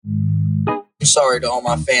I'm sorry to all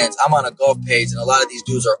my fans. I'm on a golf page, and a lot of these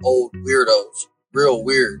dudes are old weirdos. Real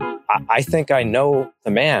weird. I think I know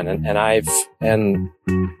the man, and I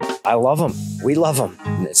love him. We love him.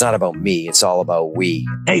 It's not about me. It's all about we.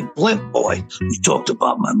 Hey, Blimp boy, you talked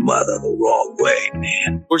about my mother the wrong way,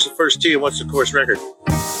 man. Where's the first tee and what's the course record?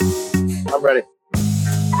 I'm ready.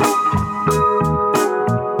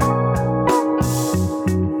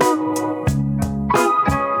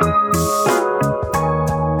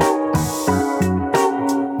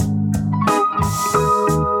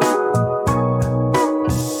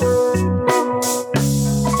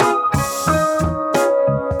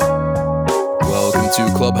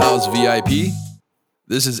 Clubhouse VIP.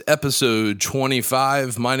 This is episode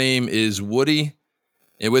 25. My name is Woody,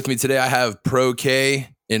 and with me today I have Prok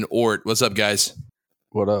and Ort. What's up, guys?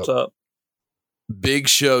 What up? What's up? Big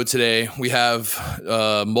show today. We have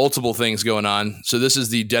multiple things going on. So this is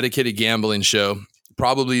the dedicated gambling show,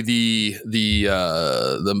 probably the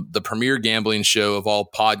premier gambling show of all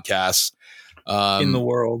podcasts in the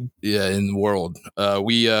world. Yeah, in the world.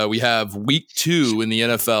 We have week 2 in the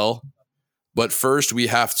NFL. But first, we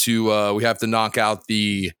have to knock out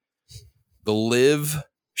the LIV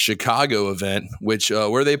Chicago event, which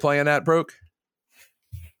where are they playing at, Prok?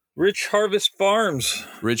 Rich Harvest Farms.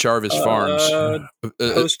 Rich Harvest Farms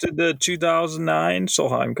hosted the 2009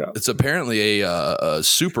 Solheim Cup. It's apparently a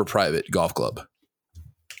super private golf club.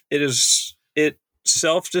 It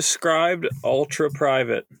self-described ultra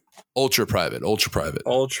private. Ultra private.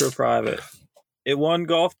 It won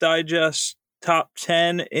Golf Digest top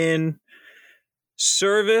 10 in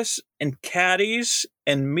service and caddies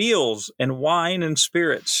and meals and wine and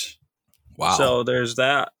spirits. Wow. So there's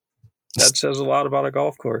that. That says a lot about a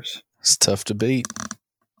golf course. It's tough to beat.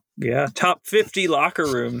 Yeah. Top 50 locker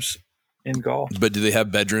rooms in golf. But do they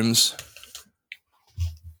have bedrooms?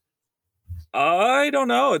 I don't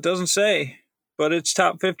know. It doesn't say. But it's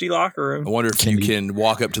top 50 locker room. I wonder if you can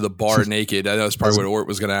walk up to the bar naked. I know that's probably what Ort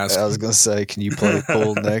was going to ask. I was going to say, can you play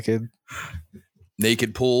pool naked?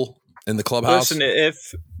 Naked pool? In the clubhouse. Listen,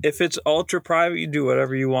 if it's ultra private, you do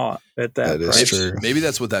whatever you want at that price. Is true. Maybe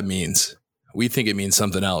that's what that means. We think it means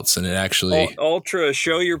something else, and it actually ultra.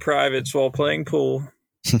 Show your privates while playing pool.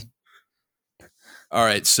 All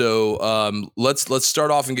right, so let's start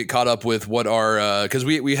off and get caught up with what our because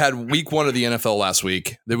we had week 1 of the NFL last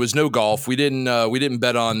week. There was no golf. We didn't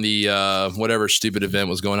bet on the whatever stupid event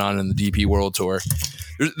was going on in the DP World Tour.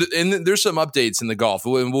 There's some updates in the golf,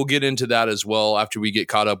 and we'll get into that as well after we get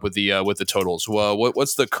caught up with the totals. Well,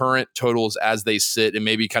 what's the current totals as they sit, and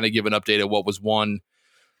maybe kind of give an update of what was won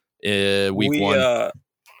week 1.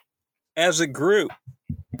 As a group,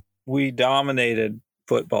 we dominated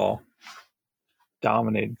football.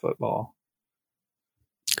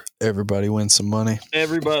 Everybody wins some money.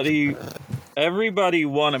 Everybody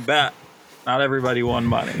won a bet. Not everybody won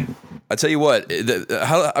money. I tell you what,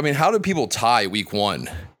 how do people tie week 1?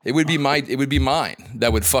 It would be mine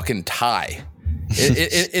that would fucking tie.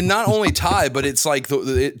 And not only tie, but it's like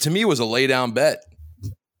to me it was a lay down bet.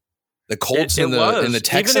 The Colts and the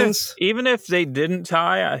Texans. Even if they didn't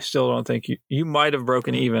tie, I still don't think you might have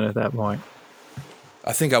broken even at that point.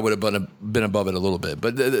 I think I would have been above it a little bit,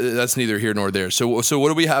 but that's neither here nor there. So what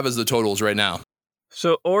do we have as the totals right now?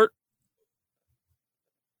 So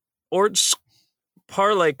Ort's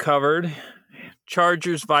parlay covered.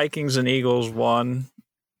 Chargers, Vikings, and Eagles won.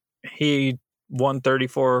 He won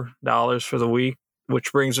 $34 for the week,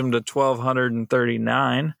 which brings him to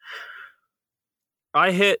 $1,239.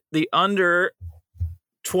 I hit the under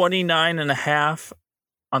 29.5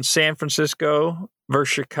 on San Francisco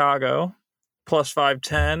versus Chicago, plus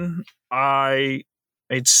 510. I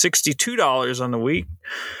made $62 on the week,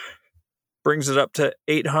 brings it up to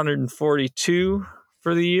 $842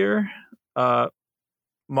 for the year.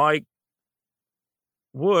 Mike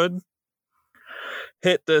Wood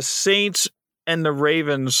hit the Saints and the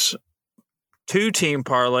Ravens 2-team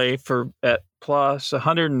parlay at plus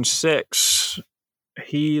 106.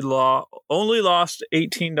 He only lost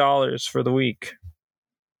 $18 for the week.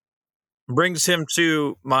 Brings him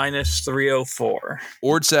to minus 304.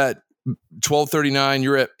 Ort's at 1239.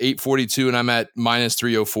 You're at 842, and I'm at minus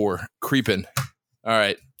 304. Creeping. All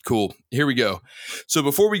right, cool. Here we go. So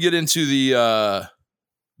before we get into the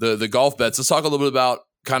golf bets, let's talk a little bit about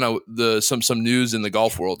kind of some news in the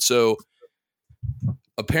golf world. So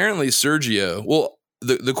apparently Sergio, well,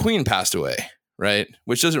 the Queen passed away, right?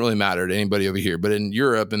 Which doesn't really matter to anybody over here, but in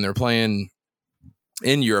Europe, and they're playing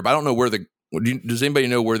in Europe. I don't know where does anybody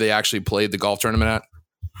know where they actually played the golf tournament at?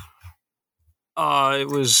 It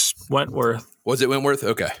was Wentworth. Was it Wentworth?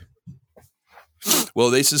 Okay. Well,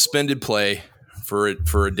 they suspended play for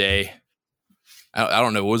a day. I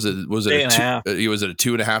don't know. Was it Day and a half. Was it a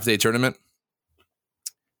 2.5 day tournament?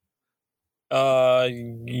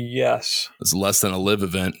 Yes. It's less than a LIV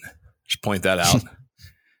event. Just point that out.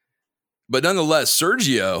 But nonetheless,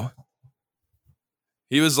 Sergio,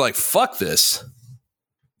 he was like, fuck this.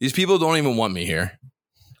 These people don't even want me here.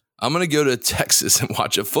 I'm going to go to Texas and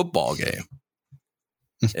watch a football game.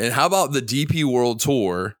 And how about the DP World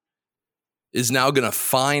Tour is now going to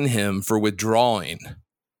fine him for withdrawing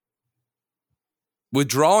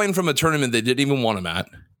from a tournament they didn't even want him at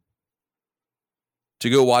to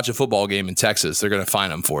go watch a football game in Texas. They're going to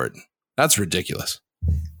fine him for it. That's ridiculous.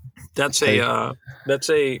 That's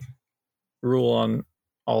a rule on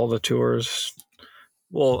all the tours.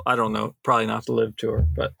 Well, I don't know, probably not the LIV Tour,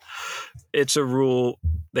 but it's a rule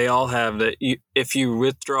they all have that if you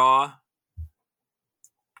withdraw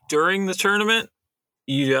during the tournament,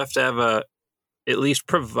 you have to have at least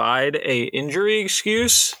provide a injury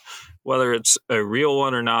excuse, whether it's a real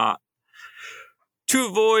one or not.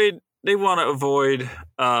 They want to avoid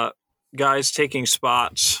guys taking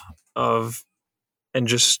spots and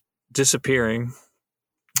just disappearing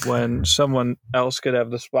when someone else could have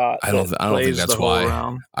the spot. I don't think that's why.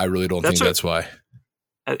 Round. I really don't think that's why.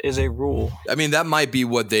 That is a rule. I mean, that might be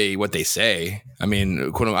what they say. I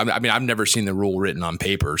mean, I've never seen the rule written on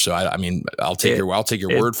paper, so I'll take your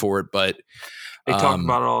word for it. But they talk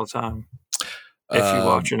about it all the time if you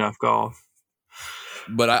watch enough golf.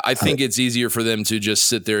 But I think it's easier for them to just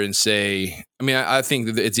sit there and say. I mean, I think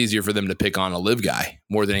that it's easier for them to pick on a LIV guy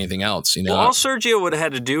more than anything else. You know, all Sergio would have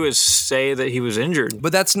had to do is say that he was injured.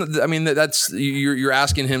 But that's not. I mean, that's you're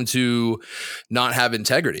asking him to not have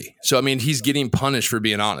integrity. So I mean, he's getting punished for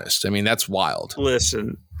being honest. I mean, that's wild.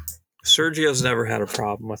 Listen, Sergio's never had a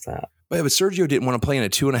problem with that. But Sergio didn't want to play in a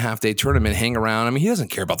 2.5 day tournament, hang around. I mean, he doesn't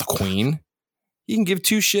care about the Queen. He can give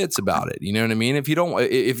two shits about it. You know what I mean? If you don't,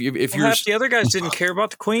 if you're half the other guys didn't care about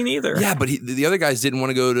the Queen either. Yeah, but the other guys didn't want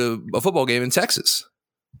to go to a football game in Texas.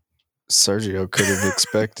 Sergio could have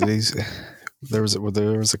expected. There was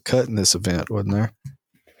a cut in this event, wasn't there?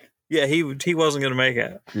 Yeah, he wasn't going to make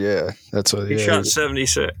it. Yeah, that's what he shot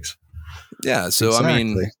 76. Yeah, so exactly. I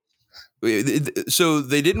mean. So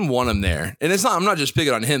they didn't want him there, and I'm not just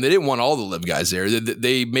picking on him. They didn't want all the LIV guys there.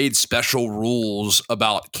 They made special rules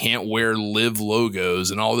about can't wear LIV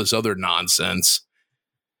logos and all this other nonsense.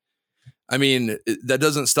 I mean, that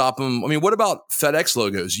doesn't stop them. I mean, what about FedEx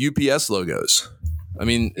logos, UPS logos? I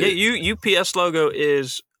mean, yeah, UPS logo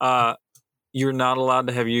is you're not allowed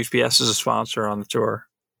to have UPS as a sponsor on the tour,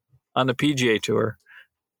 on the PGA Tour.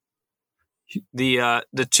 The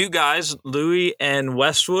two guys, Louis and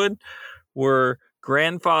Westwood, were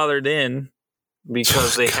grandfathered in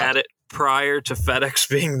because they had it prior to FedEx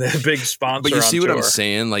being the big sponsor. But you see what I'm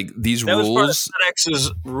saying? Like these that rules. Was part of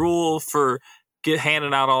FedEx's rule for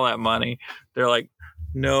handing out all that money. They're like,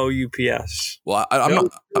 no UPS. Well, I'm no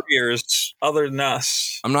not couriers other than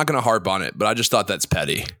us. I'm not going to harp on it, but I just thought that's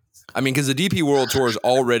petty. I mean, because the DP World Tour is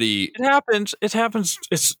already. It happens.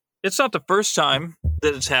 It's not the first time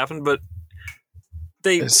that it's happened, but.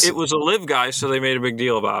 It was a LIV guy, so they made a big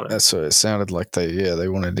deal about it. That's what it sounded like. They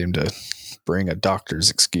wanted him to bring a doctor's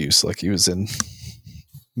excuse, like he was in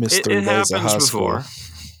missed 3 days of high school.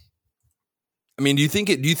 I mean, do you think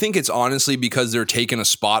it's honestly because they're taking a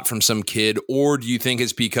spot from some kid, or do you think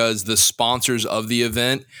it's because the sponsors of the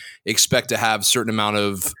event expect to have a certain amount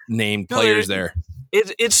of named players there?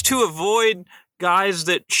 It's to avoid guys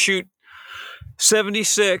that shoot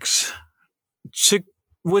 76 to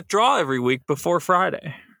withdraw every week before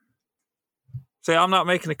Friday. Say, I'm not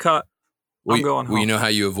making a cut. I'm going home. Well, you know how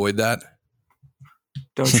you avoid that?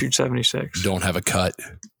 Don't shoot 76. Don't have a cut.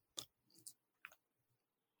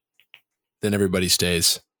 Then everybody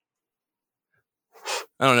stays.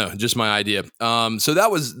 I don't know, just my idea. So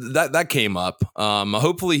that came up.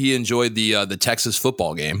 Hopefully he enjoyed the Texas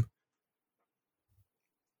football game.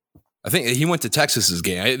 I think he went to Texas's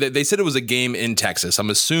game. They said it was a game in Texas. I'm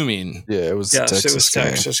assuming. Yeah, it was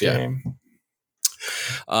Texas game.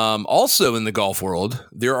 Also in the golf world,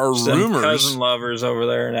 there are rumors. Cousin lovers over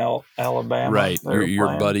there in Alabama. Right,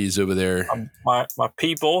 your buddies over there. My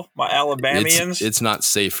people, my Alabamians. It's not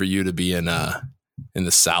safe for you to be in the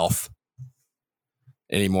South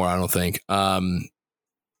anymore, I don't think.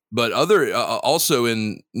 But also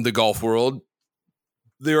in the golf world,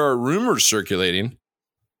 there are rumors circulating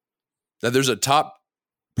that there's a top,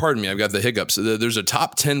 pardon me, I've got the hiccups. There's a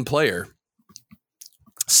top 10 player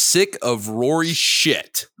sick of Rory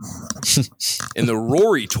shit in the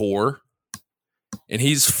Rory Tour, and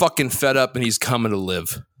he's fucking fed up and he's coming to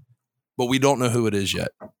LIV. But we don't know who it is yet.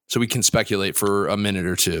 So we can speculate for a minute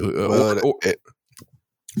or two.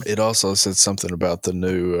 It also said something about the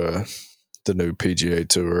new the new PGA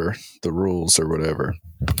Tour, the rules or whatever.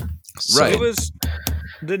 So, Right. It was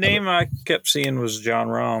the name I kept seeing was John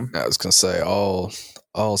Rahm. I was gonna say all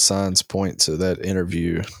signs point to that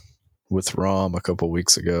interview with Rahm a couple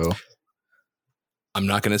weeks ago. I'm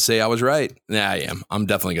not going to say I was right. Nah, I am. I'm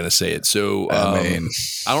definitely going to say it. So, I mean,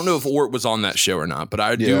 I don't know if Ort was on that show or not, but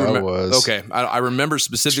I do yeah, remember. I was. Okay. I remember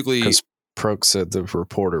specifically. Because Prok said the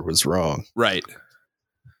reporter was wrong. Right.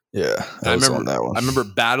 Yeah, I was remember on that one. I remember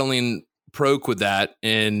battling Prok with that,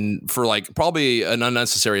 and for like probably an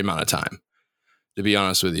unnecessary amount of time, to be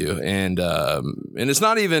honest with you. And it's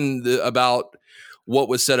not even about what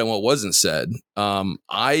was said and what wasn't said.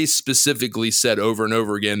 I specifically said over and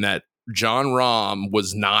over again that John Rahm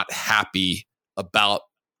was not happy about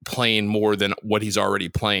playing more than what he's already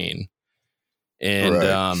playing. And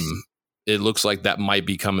Right. It looks like that might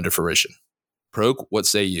be coming to fruition. Prok, what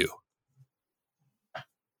say you?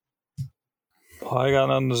 Oh, I got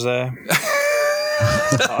nothing to say.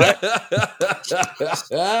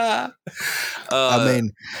 I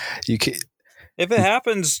mean, you can. If it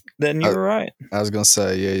happens, then you're right. I was gonna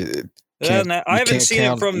say, yeah. I haven't seen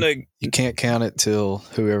it from the. You can't count it till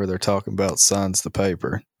whoever they're talking about signs the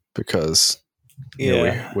paper, because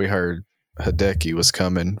we heard Hideki was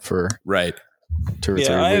coming for right 2 or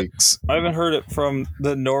 3 weeks. I haven't heard it from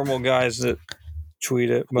the normal guys that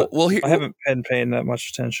tweet it, but I haven't been paying that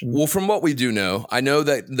much attention. Well, from what we do know, I know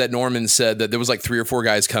that Norman said that there was like 3 or 4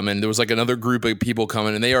 guys coming. There was like another group of people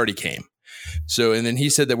coming, and they already came. So, and then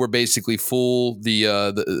he said that we're basically full.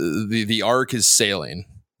 The ark is sailing.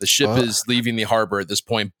 The ship is leaving the harbor at this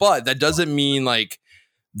point, but that doesn't mean like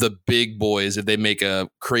the big boys, if they make a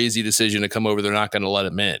crazy decision to come over, they're not going to let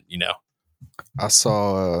them in. You know, I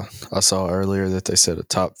saw earlier that they said a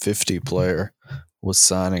top 50 player was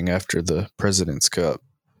signing after the President's Cup,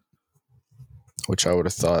 which I would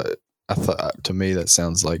have thought. To me that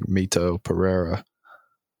sounds like Mito Pereira.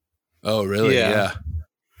 Oh, really? Yeah.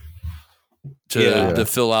 To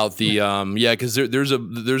fill out the because there's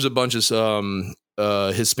a bunch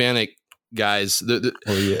of Hispanic guys.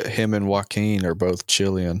 Him and Joaquin are both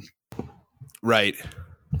Chilean. Right.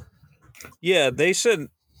 Yeah, they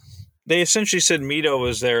essentially said Mito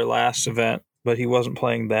was their last event, but he wasn't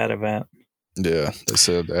playing that event. Yeah, they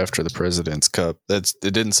said after the President's Cup. It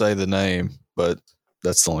didn't say the name, but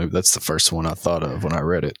that's the first one I thought of when I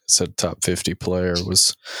read it. It said top 50 player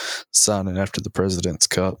was signing after the President's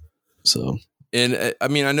Cup. So, and I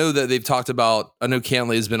mean, I know that they've talked about. I know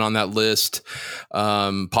Cantlay has been on that list.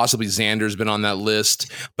 Possibly Xander's been on that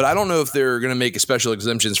list, but I don't know if they're going to make special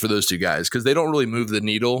exemptions for those 2 guys because they don't really move the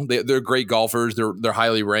needle. They're great golfers. They're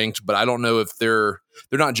highly ranked, but I don't know if they're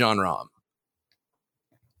not John Rahm.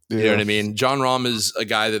 yeah. You know what I mean? John Rahm is a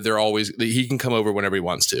guy that he can come over whenever he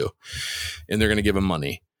wants to, and they're going to give him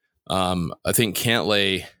money. I think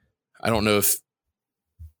Cantlay. I don't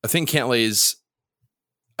think Cantlay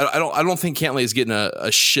is getting a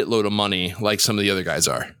shitload of money like some of the other guys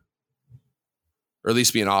are, or at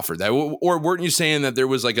least being offered that. Or weren't you saying that there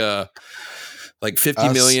was like 50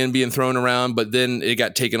 million being thrown around, but then it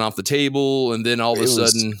got taken off the table, and then all of a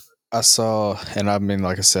sudden I saw, and I mean,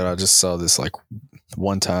 like I said, I just saw this like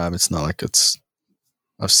one time. It's not like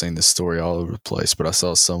I've seen this story all over the place, but I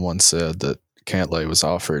saw someone said that Cantlay was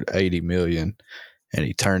offered 80 million and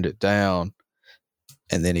he turned it down.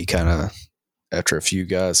 And then he kind of, after a few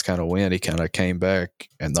guys kind of went, he kind of came back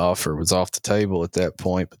and the offer was off the table at that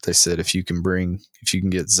point. But they said, if you can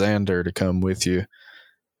get Xander to come with you,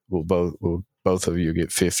 we'll both of you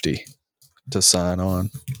get 50 to sign on.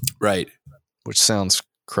 right. Which sounds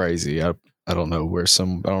crazy. I don't know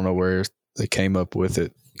where they came up with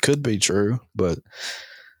it. It could be true, but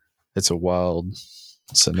it's a wild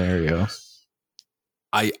scenario.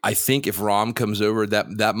 I think if Rahm comes over,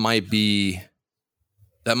 that might be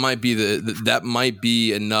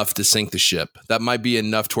enough to sink the ship. That might be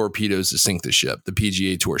enough torpedoes to sink the ship, the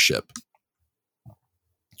PGA Tour ship.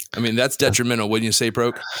 I mean, that's detrimental, wouldn't you say,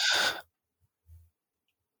 Prok?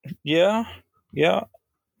 Yeah.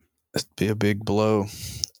 It'd be a big blow.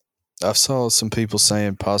 I saw some people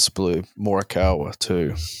saying possibly Morikawa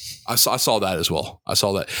too. I saw that as well. I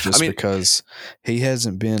saw that. Because he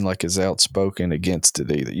hasn't been like as outspoken against it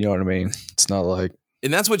either. You know what I mean? It's not like.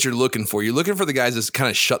 And that's what you're looking for. You're looking for the guys that kind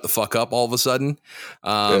of shut the fuck up all of a sudden.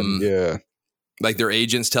 Yeah. Like their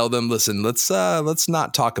agents tell them, listen, let's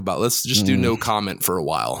not talk about it. Let's just do no comment for a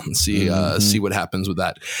while and see what happens with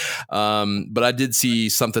that. But I did see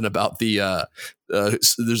something about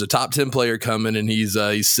there's a top 10 player coming and he's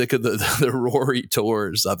sick of the Rory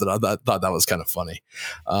tours. I thought that was kind of funny.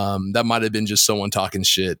 That might have been just someone talking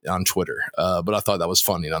shit on Twitter. But I thought that was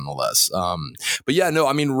funny nonetheless. But yeah, no,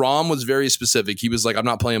 I mean, Rahm was very specific. He was like, I'm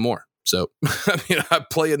not playing more. So, I mean, I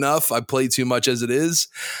play enough. I play too much as it is.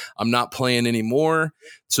 I'm not playing anymore.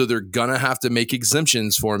 So they're going to have to make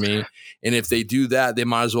exemptions for me. And if they do that, they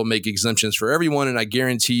might as well make exemptions for everyone. And I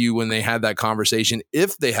guarantee you when they had that conversation,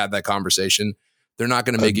 if they had that conversation, they're not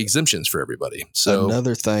going to make exemptions for everybody. So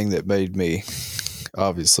another thing that made me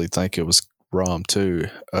obviously think it was Rom too.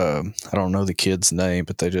 I don't know the kid's name,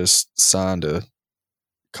 but they just signed a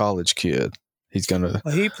college kid. He's gonna.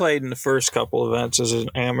 He played in the first couple events as an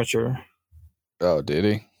amateur. Oh, did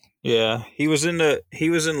he? Yeah, he was in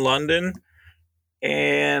London,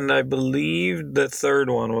 and I believe the third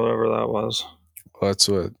one, whatever that was. Well, that's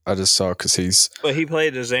what I just saw because But he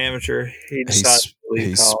played as amateur. He decided to leave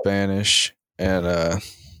he's college. Spanish and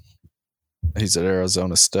he's at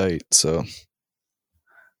Arizona State, so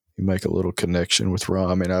you make a little connection with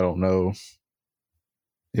Rom. I mean, I don't know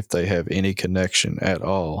if they have any connection at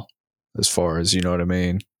all. As far as, you know what I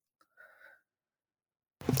mean?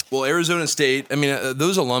 Well, Arizona State, I mean,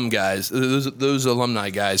 those alumni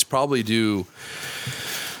guys probably do.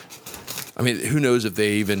 I mean, who knows if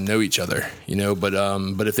they even know each other, you know, but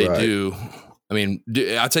if they do, I mean,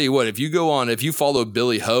 I'll tell you what, if you follow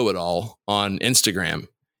Billy Ho at all on Instagram,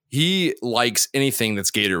 he likes anything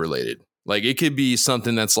that's Gator related. Like it could be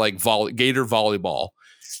something that's like Gator volleyball,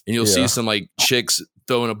 and you'll see some like chicks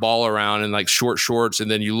throwing a ball around in like short shorts, and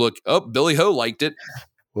then you look, oh, Billy Ho liked it.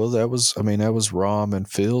 Well, that was Rom and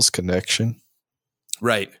Phil's connection.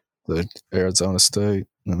 Right. The Arizona State.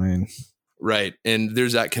 I mean. Right. And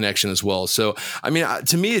there's that connection as well. So, I mean,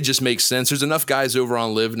 to me, it just makes sense. There's enough guys over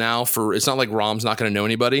on LIV now it's not like Rom's not going to know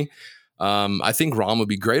anybody. I think Rom would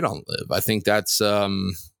be great on LIV. I think that's,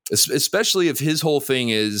 especially if his whole thing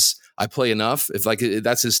is I play enough. If like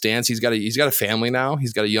that's his stance, he's got a family now.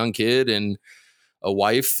 He's got a young kid and a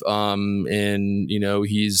wife. And you know,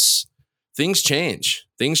 things change.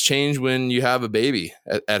 Things change when you have a baby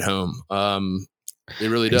at home. It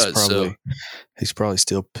really does. He's probably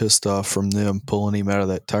still pissed off from them pulling him out of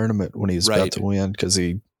that tournament when he was about to win because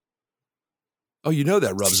he. Oh, you know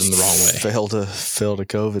that rubs him the wrong way. Failed a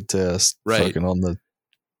COVID test. Right. Fucking on the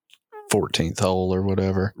 14th hole or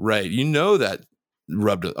whatever. Right. You know that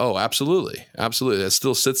rubbed it. Oh, absolutely. Absolutely. That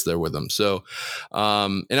still sits there with him. So,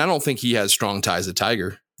 and I don't think he has strong ties to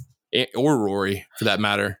Tiger or Rory for that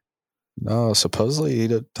matter. No, supposedly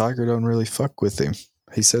Tiger don't really fuck with him.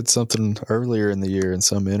 He said something earlier in the year in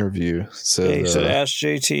some interview. He said, ask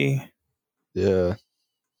JT. Yeah.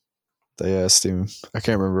 They asked him, I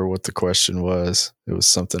can't remember what the question was. It was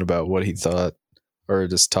something about what he thought, or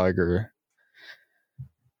does Tiger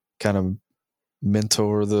kind of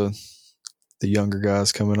mentor the younger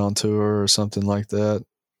guys coming on tour or something like that.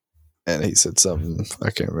 And he said something,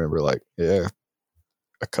 I can't remember, like, yeah,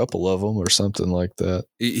 a couple of them or something like that.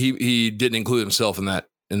 He didn't include himself in that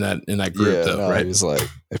group though, right? He was like,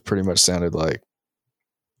 it pretty much sounded like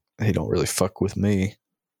he don't really fuck with me.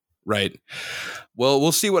 Right. Well,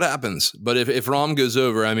 we'll see what happens. But if Rom goes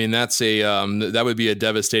over, I mean, that's that would be a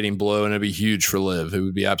devastating blow, and it'd be huge for LIV. It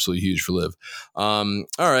would be absolutely huge for LIV. All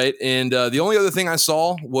right. And the only other thing I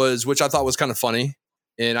saw was, which I thought was kind of funny,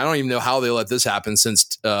 and I don't even know how they let this happen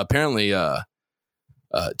since apparently TPC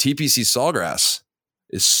Sawgrass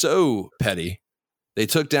is so petty. They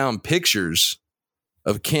took down pictures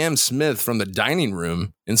of Cam Smith from the dining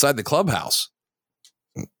room inside the clubhouse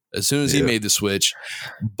as soon as he made the switch.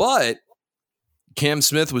 But Cam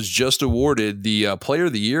Smith was just awarded the Player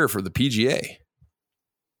of the Year for the PGA.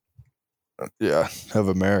 Yeah, of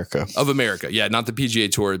America. Of America. Yeah, not the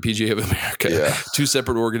PGA Tour, the PGA of America. Yeah. Two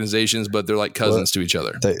separate organizations, but they're like cousins to each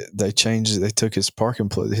other. They changed it. They took his parking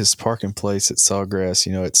place at Sawgrass.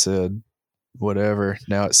 You know, it said whatever.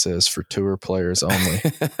 Now it says for tour players only.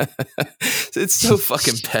 It's so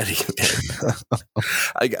fucking petty, man.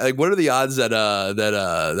 Like, what are the odds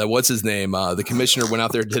that what's his name? The commissioner went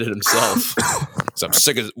out there and did it himself. So I'm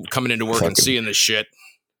sick of coming into work and seeing this shit.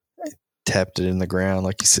 Tapped it in the ground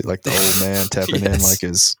like you see, like the old man tapping in like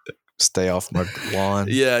his stay off my lawn.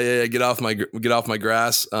 Yeah. Get off my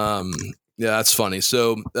grass. Yeah, that's funny.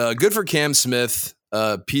 So good for Cam Smith.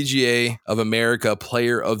 PGA of America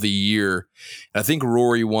Player of the Year. I think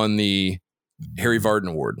Rory won the Harry Vardon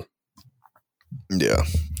Award. Yeah.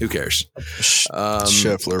 Who cares?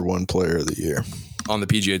 Scheffler won Player of the Year on the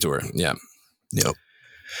PGA Tour. Yeah. Yep.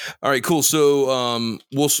 All right, cool. So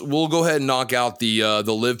we'll go ahead and knock out the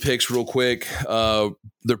LIV picks real quick.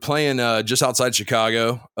 They're playing just outside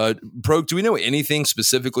Chicago. Prok, do we know anything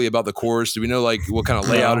specifically about the course? Do we know like what kind of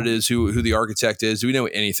layout it is? Who the architect is? Do we know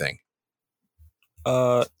anything?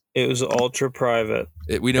 It was ultra private.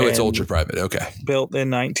 We know it's And ultra private. Okay. built in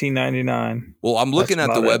 1999. Well, I'm looking That's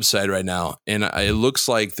at the about it. website right now, and it looks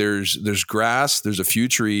like there's grass, there's a few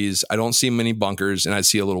trees. I don't see many bunkers, and I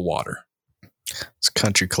see a little water. It's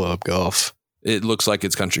country club golf. It looks like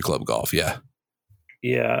it's country club golf. Yeah.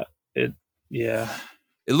 Yeah.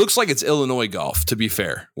 It looks like it's Illinois golf, to be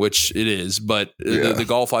fair, which it is. But the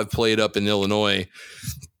golf I've played up in Illinois,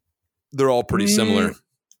 they're all pretty similar.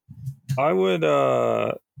 I would,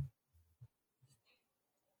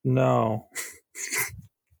 no.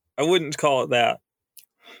 I wouldn't call it that.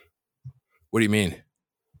 What do you mean?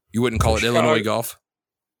 You wouldn't call it Chicago- Illinois golf?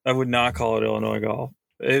 I would not call it Illinois golf.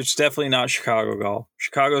 It's definitely not Chicago golf.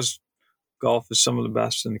 Chicago's golf is some of the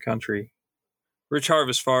best in the country. Rich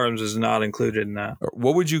Harvest Farms is not included in that.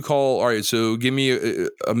 What would you call? All right, so give me.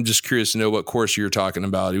 I'm just curious to know what course you're talking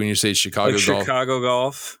about when you say Chicago Like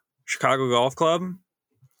golf. Chicago Golf Club.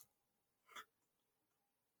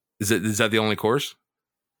 Is that the only course?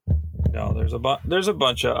 No, there's a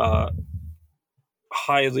bunch of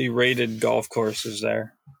highly rated golf courses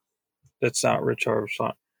there. That's not Rich Harvest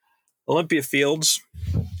Farm. Olympia Fields,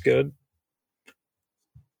 good.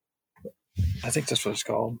 I think that's what it's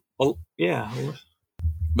called. Oh, yeah.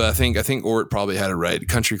 But I think Ort probably had it right.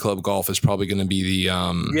 Country club golf is probably going to be the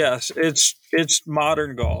Yes, it's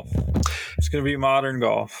modern golf. It's going to be modern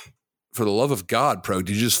golf. For the love of God, Pro,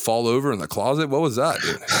 did you just fall over in the closet? What was that,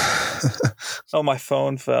 dude? Oh, my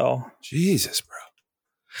phone fell. Jesus, bro.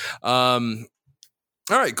 All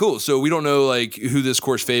right, cool. So we don't know like who this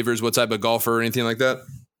course favors, what type of golfer or anything like that.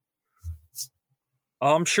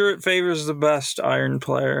 I'm sure it favors the best iron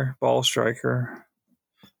player, ball striker.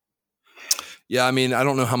 Yeah, I mean, I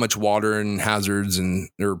don't know how much water and hazards and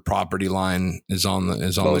their property line is on the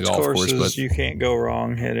Both golf course, but you can't go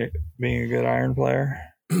wrong being a good iron player.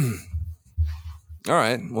 all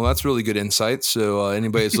right. Well, that's really good insight. So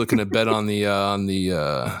anybody that's looking to bet on the on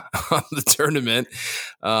the tournament,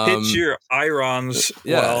 Hit your irons.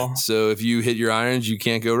 yeah. Well. So if you hit your irons, you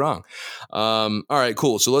can't go wrong. All right,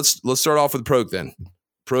 cool. So let's start off with Prok then.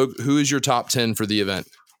 Prok, who is your top 10 for the event?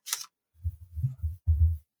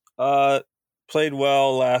 Played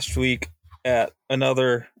well last week at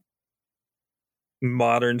another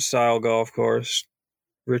modern style golf course.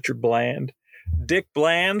 Richard Bland. Dick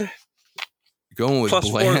Bland. Going with Plus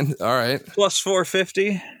Bland. All right. Plus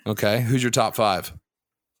 450. Okay. Who's your top 5?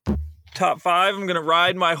 Top 5. I'm going to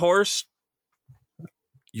ride my horse.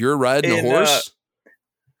 You're riding a horse?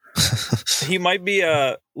 He might be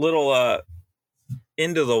a little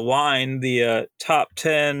into the wine. The top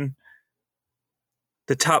 10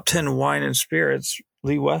 wine and spirits.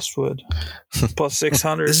 Lee Westwood plus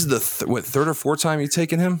 600. This is the third or fourth time you've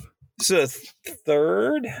taken him? This is a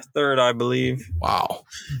third, I believe. Wow.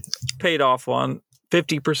 Paid off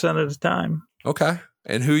 50% of the time. Okay.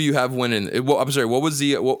 And who you have winning? I'm sorry. What was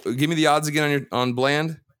give me the odds again on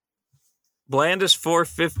Bland? Bland is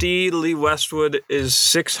 450. Lee Westwood is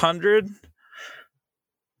 600.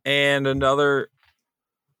 And another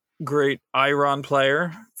great iron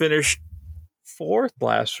player finished 4th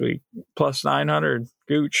last week, plus 900.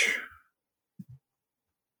 Gooch.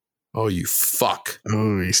 Oh, you fuck.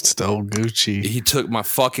 Oh, he stole Gucci. He took my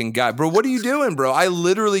fucking guy. Bro, what are you doing, bro? I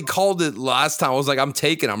literally called it last time. I was like,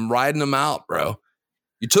 I'm riding him out, bro.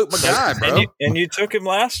 You took my guy, bro. And you took him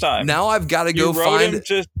last time. Now I've got to go find him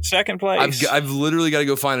to second place. I've literally got to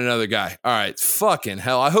go find another guy. All right, fucking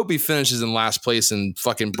hell. I hope he finishes in last place and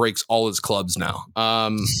fucking breaks all his clubs now.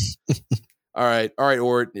 All right,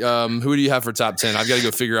 Ort. Who do you have for top 10? I've got to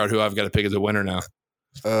go figure out who I've got to pick as a winner now.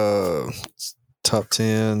 Top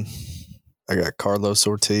 10. I got Carlos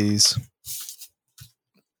Ortiz.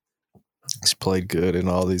 He's played good in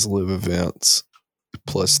all these live events.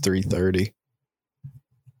 Plus 330.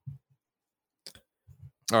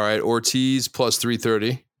 All right, Ortiz plus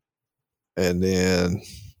 330. And then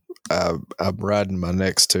I'm riding my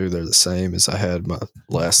next two. They're the same as I had my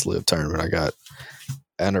last live tournament. I got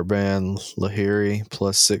Anirban Lahiri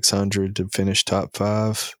plus 600 to finish top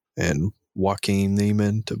 5, and Joaquin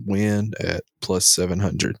Neiman to win at plus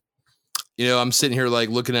 700. You know, I'm sitting here like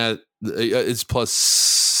looking at it's plus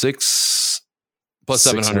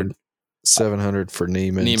 700. 700 for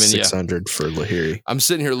Neiman 600 for Lahiri. I'm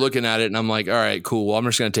sitting here looking at it and I'm like, all right, cool. Well, I'm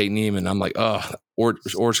just going to take Neiman. I'm like,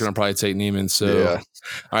 Ort's going to probably take Neiman. So, yeah.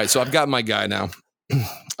 All right. So I've got my guy now.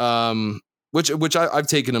 Which I've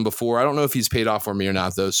taken him before. I don't know if he's paid off for me or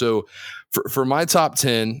not though. So for my top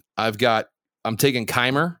 10, I'm taking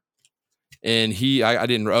Keimer, and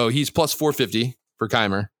he's plus 450 for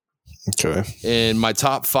Keimer. Okay. And my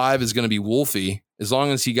top 5 is going to be Wolfie, as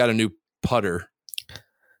long as he got a new putter.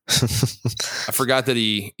 I forgot that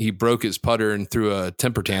he broke his putter and threw a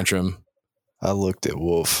temper tantrum. I looked at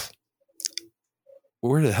Wolf.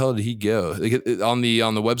 Where the hell did he go? On the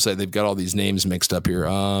website, they've got all these names mixed up here.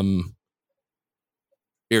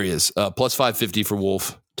 Here he is. Plus 550 for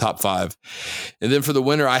Wolf, top 5. And then for the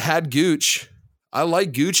winner, I had Gooch. I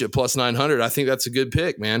like Gooch at plus 900. I think that's a good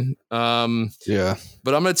pick, man. Yeah.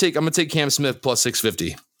 But I'm gonna take Cam Smith plus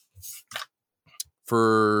 650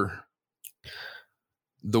 for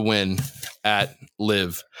the win at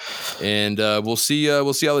LIV, and we'll see how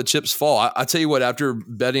the chips fall. I tell you what, after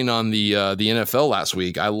betting on the NFL last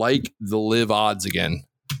week, I like the LIV odds again.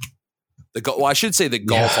 I should say the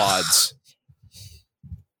golf odds.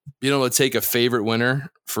 Being able to take a favorite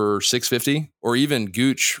winner for 650 or even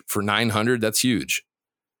Gooch for 900, that's huge.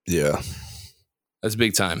 Yeah. That's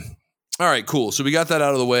big time. All right, cool. So we got that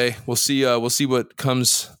out of the way. We'll see what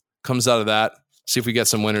comes out of that. See if we get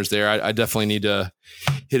some winners there. I definitely need to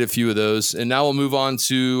hit a few of those. And now we'll move on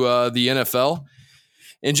to the NFL.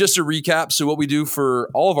 And just to recap, so what we do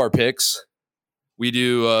for all of our picks, we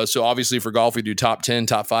do, so obviously for golf, we do top 10,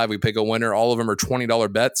 top 5. We pick a winner. All of them are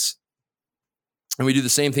 $20 bets. And we do the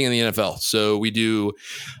same thing in the NFL. So we do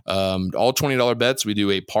all $20 bets. We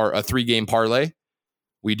do a 3-game parlay.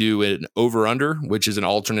 We do an over-under, which is an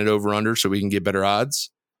alternate over-under, so we can get better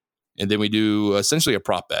odds. And then we do essentially a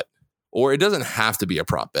prop bet. Or it doesn't have to be a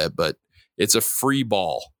prop bet, but it's a free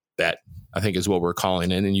ball bet, I think is what we're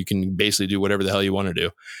calling it. And you can basically do whatever the hell you want to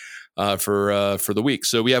do for the week.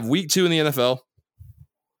 So we have week 2 in the NFL.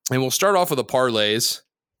 And we'll start off with the parlays.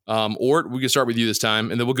 Or we can start with you this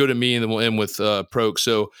time, and then we'll go to me, and then we'll end with Prok.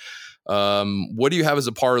 So what do you have as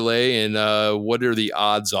a parlay, and what are the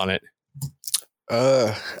odds on it?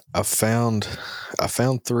 I found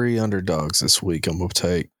 3 underdogs this week. I'm gonna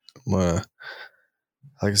take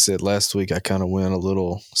like I said last week, I kind of went a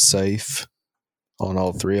little safe on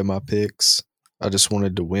all 3 of my picks. I just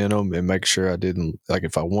wanted to win them and make sure I didn't, like,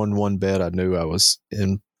 if I won one bet, I knew I was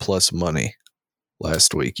in plus money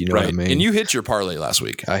last week. You know what I mean? And you hit your parlay last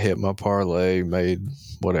week. I hit my parlay, made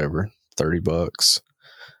whatever, $30.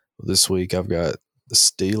 This week I've got the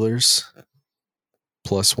Steelers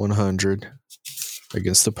plus 100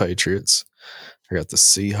 against the Patriots. I got the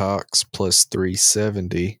Seahawks plus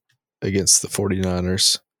 370 against the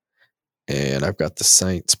 49ers. And I've got the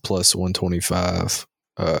Saints plus 125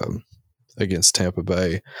 against Tampa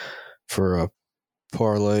Bay for a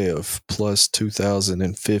parlay of plus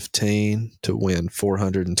 2015 to win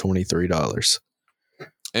 $423.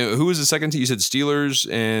 And who was the second team? You said Steelers,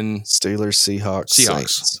 Seahawks.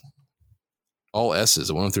 Saints. All S's.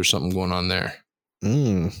 I wonder if there's something going on there.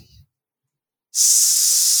 I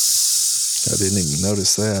didn't even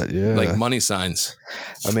notice that. Yeah. Like money signs.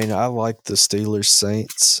 I mean, I like the Steelers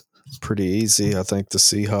Saints. Pretty easy. I think the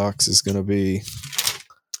Seahawks is going to be.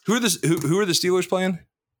 Who are the Steelers playing?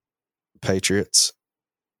 Patriots.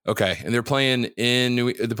 Okay, and they're playing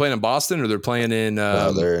in Boston, or they're playing in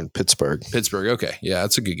they're in Pittsburgh. Pittsburgh. Okay, yeah,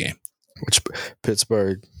 that's a good game. Which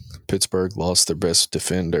Pittsburgh lost their best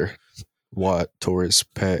defender, Watt tore his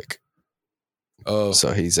pec. Oh,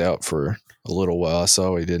 so he's out for a little while. I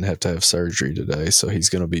saw he didn't have to have surgery today, so he's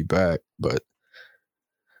going to be back. But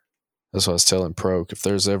that's what I was telling Prok. If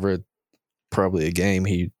there's ever probably a game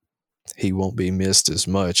he won't be missed as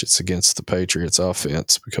much, it's against the Patriots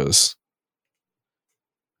offense because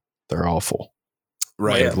they're awful.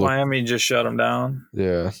 Right. Yeah, Miami just shut them down.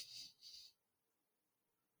 Yeah.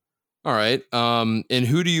 All right. And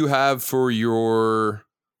who do you have for your?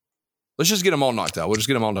 Let's just get them all knocked out. We'll just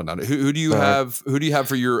get them all knocked out. Who do you have? Who do you have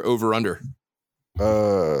for your over under?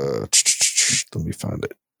 Let me find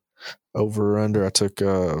it. Over under. I took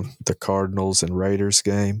the Cardinals and Raiders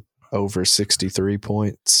game over 63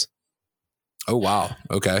 points. Oh wow.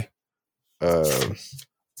 Okay.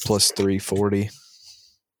 Plus 340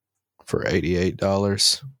 for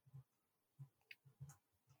 $88.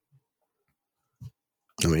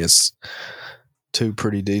 I mean, it's 2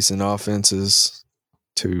 pretty decent offenses,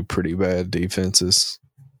 2 pretty bad defenses.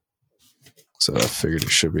 So I figured it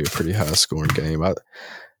should be a pretty high scoring game.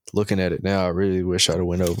 Looking at it now, I really wish I'd have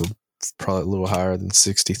went over probably a little higher than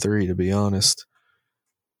 63, to be honest.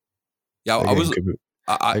 Yeah,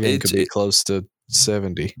 It could be close to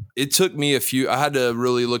 70. It took me I had to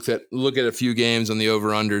really look at a few games on the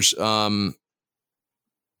over-unders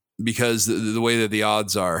because the way that the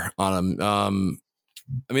odds are on them.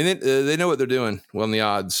 I mean, they know what they're doing on the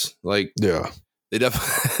odds. Like, yeah, they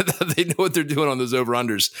definitely they know what they're doing on those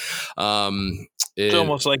over-unders. It's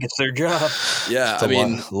almost like it's their job. Yeah, I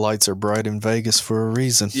mean, lights are bright in Vegas for a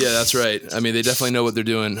reason. Yeah, that's right. I mean, they definitely know what they're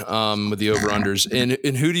doing with the over-unders.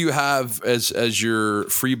 And who do you have as your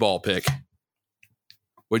free ball pick?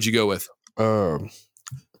 What'd you go with?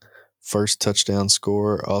 First touchdown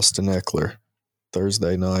scorer, Austin Eckler,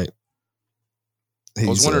 Thursday night. I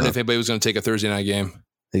was wondering if anybody was going to take a Thursday night game.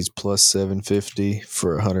 He's plus 750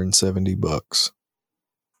 for $170.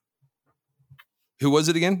 Who was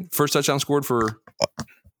it again? First touchdown scored for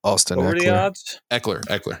Austin What were Eckler. the odds?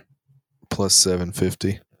 Eckler. Plus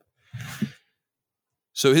 750.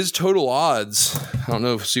 So his total odds, I don't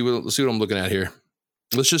know. Let's see what I'm looking at here.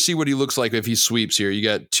 Let's just see what he looks like if he sweeps here. You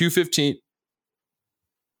got 215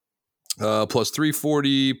 plus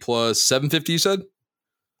 340 plus 750, you said?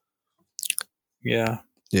 Yeah.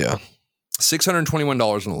 Yeah.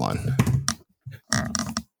 $621 on the line.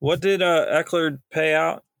 What did Eckler pay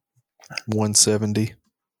out? 170.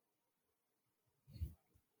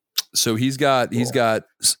 So he's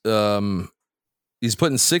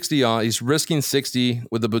putting 60 on. He's risking 60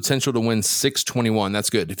 with the potential to win 621. That's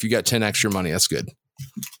good. If you got 10 extra money, that's good.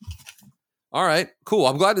 All right, cool.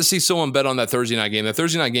 I'm glad to see someone bet on that Thursday night game. That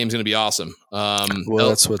Thursday night game is going to be awesome.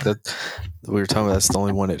 That's what we were talking about. That's the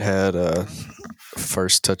only one that had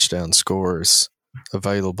first touchdown scores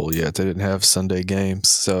available yet. They didn't have Sunday games,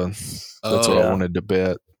 so that's what I wanted to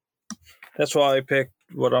bet. That's why I picked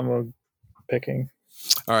what I'm picking.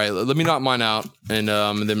 All right, let me knock mine out, and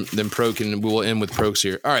then Prok, and we will end with Proks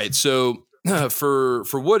here. All right, so for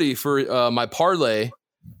Woody, for my parlay,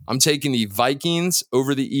 I'm taking the Vikings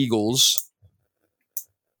over the Eagles,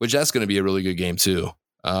 which that's going to be a really good game too.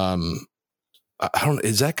 I don't.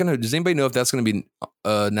 Does anybody know if that's going to be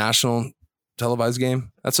a national televised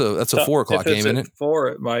game? That's a 4 o'clock game, isn't it? 4,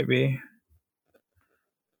 it might be.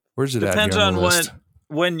 Where's it Depends at? Depends on the list?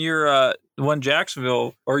 when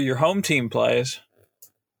Jacksonville or your home team plays.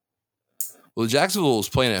 Well, Jacksonville is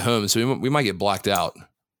playing at home, so we might get blacked out.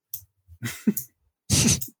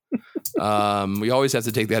 We always have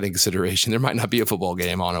to take that into consideration. There might not be a football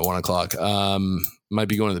game on at 1 o'clock. Might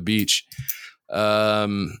be going to the beach.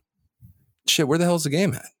 Shit, where the hell is the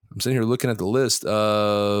game at? I'm sitting here looking at the list.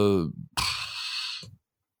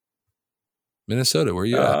 Minnesota, where are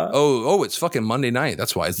you at? Oh, it's fucking Monday night.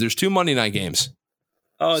 That's why. There's 2 Monday night games.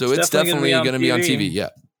 Oh, so it's definitely going to be on TV. Yeah.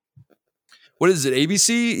 What is it?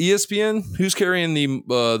 ABC, ESPN? Who's carrying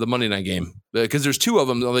the Monday night game? Because there's 2 of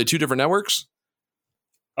them. Are they 2 different networks?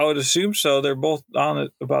 I would assume so. They're both on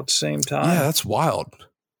at about the same time. Yeah, that's wild.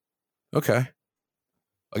 Okay.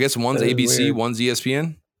 I guess one's ABC, weird. One's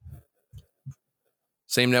ESPN.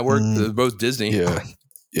 Same network. They're both Disney. Yeah,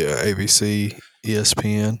 ABC,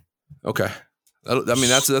 ESPN. Okay. I mean,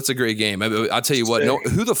 that's a great game. I'll tell you what. No,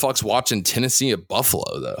 who the fuck's watching Tennessee at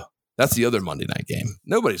Buffalo though? That's the other Monday night game.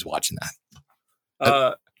 Nobody's watching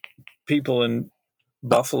that. People in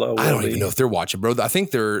Buffalo. I don't even know if they're watching, bro. I think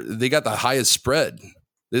they got the highest spread.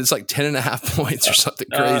 It's like 10.5 points or something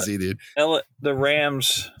crazy, dude. The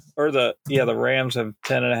Rams the Rams have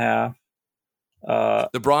 10.5.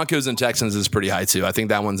 The Broncos and Texans is pretty high too. I think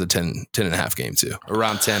that one's a 10.5 game too,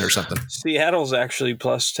 around 10 or something. Seattle's actually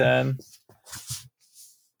plus 10.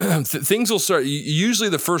 Things will start. Usually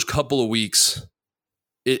the first couple of weeks,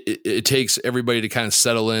 it takes everybody to kind of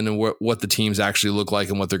settle in and what the teams actually look like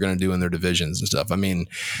and what they're going to do in their divisions and stuff. I mean,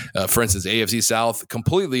 for instance, AFC South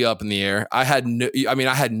completely up in the air. I had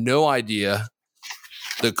no idea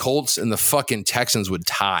the Colts and the fucking Texans would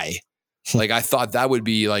tie. Like I thought that would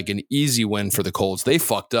be like an easy win for the Colts. They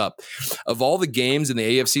fucked up. Of all the games in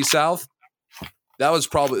the AFC South, that was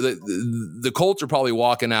probably the Colts are probably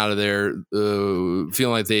walking out of there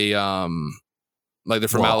feeling like they're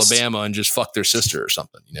from Alabama and just fucked their sister or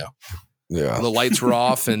something, you know? Yeah. The lights were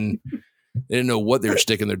off and they didn't know what they were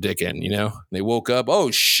sticking their dick in, you know? They woke up,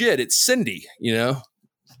 oh shit, it's Cindy, you know?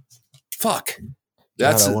 Fuck.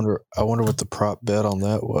 I wonder what the prop bet on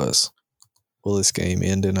that was. Will this game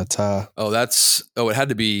end in a tie? It had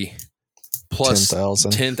to be plus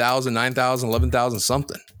 10,000, 9,000, 11,000,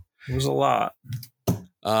 something. It was a lot.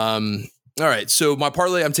 All right. So my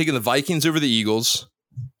parlay, I'm taking the Vikings over the Eagles.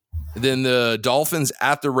 Then the Dolphins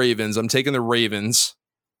at the Ravens. I'm taking the Ravens,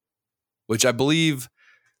 which I believe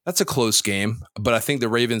that's a close game, but I think the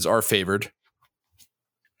Ravens are favored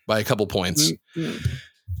by a couple points.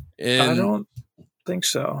 And I don't think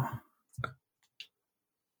so.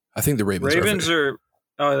 I think the Ravens are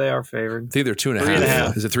they are favored. I think they're 2.5.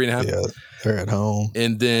 3.5. Is it 3.5? Yeah, they're at home.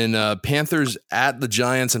 And then Panthers at the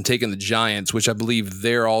Giants. I'm taking the Giants, which I believe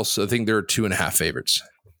I think they're 2.5 favorites.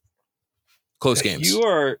 Close games. You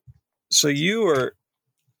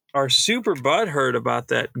are super butthurt about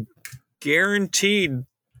that guaranteed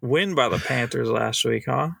win by the Panthers last week,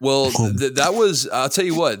 huh? Well, that was. I'll tell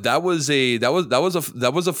you what. That was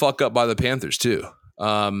a fuck up by the Panthers too.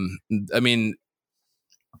 I mean,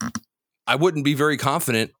 I wouldn't be very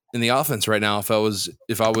confident in the offense right now if I was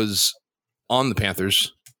on the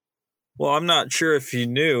Panthers. Well, I'm not sure if you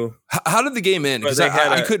knew. How did the game end? Because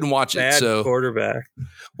I couldn't watch it. So quarterback.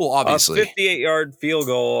 Well, obviously. A 58-yard field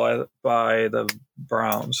goal by the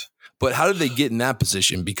Browns. But how did they get in that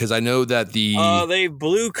position? Because I know that they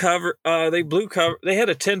blew cover. They had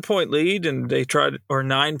a 10-point lead and they tried, or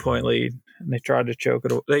 9-point lead, and they tried to choke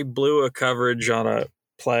it. They blew a coverage on a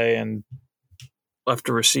play and left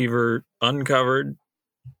a receiver uncovered.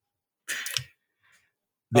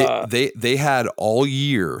 They had all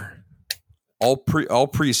year, all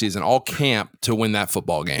preseason, all camp to win that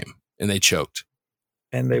football game, and they choked.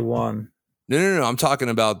 And they won. No. I'm talking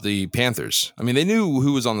about the Panthers. I mean, they knew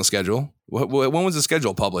who was on the schedule. When was the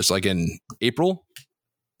schedule published? Like in April?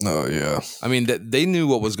 Oh, yeah. I mean, they knew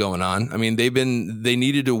what was going on. I mean, they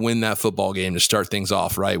needed to win that football game to start things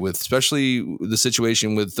off right, with especially the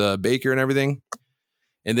situation with Baker and everything.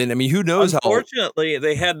 And then, I mean, who knows? Unfortunately,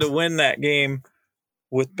 they had to win that game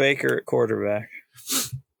with Baker at quarterback.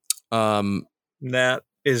 That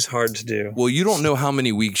is hard to do. Well, you don't know how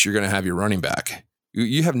many weeks you're going to have your running back.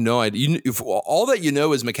 You have no idea. If all that you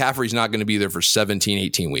know is McCaffrey's not going to be there for 17,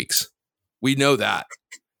 18 weeks. We know that.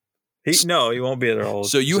 He won't be there all.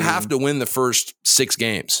 So you have to win the first 6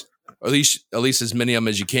 games, or at least as many of them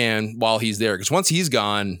as you can while he's there. Because once he's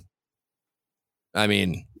gone, I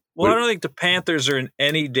mean, I don't think the Panthers are in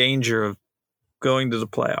any danger of going to the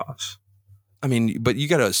playoffs. I mean, but you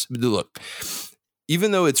got to look.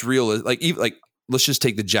 Even though it's real, like let's just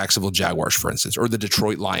take the Jacksonville Jaguars, for instance, or the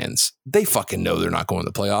Detroit Lions. They fucking know they're not going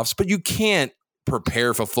to the playoffs, but you can't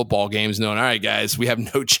prepare for football games knowing, all right, guys, we have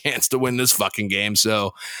no chance to win this fucking game.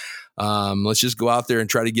 So let's just go out there and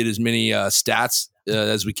try to get as many stats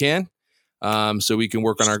as we can, so we can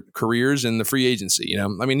work on our careers in the free agency. You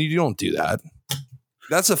know, I mean, you don't do that.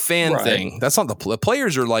 That's a fan thing. That's not the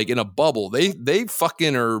players are like in a bubble. They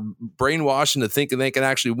fucking are brainwashed into thinking they can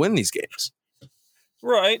actually win these games.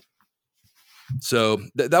 Right. So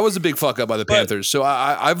that was a big fuck up by the Panthers. So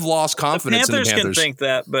I've lost confidence in the Panthers. Can think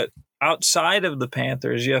that, but outside of the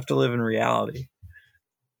Panthers, you have to live in reality.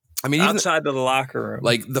 I mean, outside of the locker room,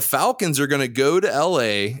 like the Falcons are going to go to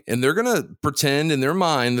LA and they're going to pretend in their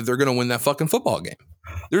mind that they're going to win that fucking football game.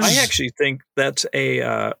 I actually think that's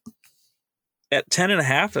at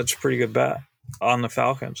 10.5. That's a pretty good bet on the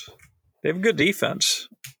Falcons. They have a good defense.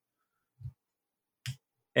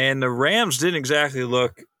 And the Rams didn't exactly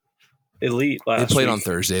look elite last week. They played on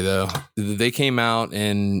Thursday, though. They came out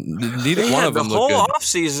and neither one of them looked good. The whole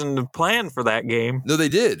offseason to plan for that game. No, they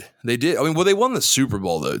did. They did. I mean, well, they won the Super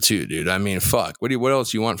Bowl, though, too, dude. I mean, fuck. What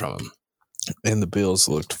else do you want from them? And the Bills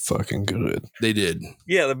looked fucking good. They did.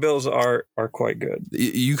 Yeah, the Bills are quite good.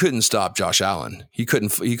 You couldn't stop Josh Allen. He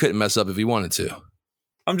couldn't mess up if he wanted to.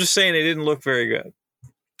 I'm just saying they didn't look very good.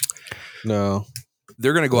 No.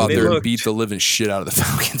 They're going to go out there and beat the living shit out of the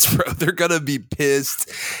Falcons, bro. They're going to be pissed,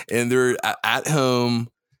 and they're at home.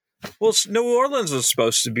 Well, New Orleans was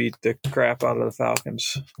supposed to beat the crap out of the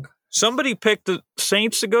Falcons. Somebody picked the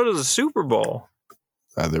Saints to go to the Super Bowl.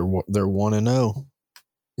 They're 1-0.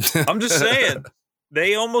 I'm just saying.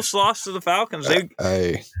 They almost lost to the Falcons. They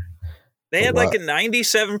had like a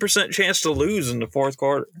 97% chance to lose in the fourth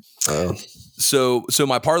quarter. So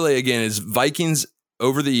my parlay again is Vikings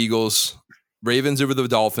over the Eagles, Ravens over the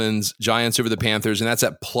Dolphins, Giants over the Panthers, and that's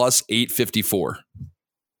at plus 854.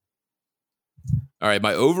 All right,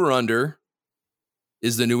 my over-under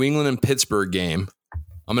is the New England and Pittsburgh game.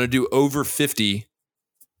 I'm going to do over 50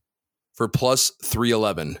 for plus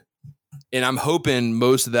 311. And I'm hoping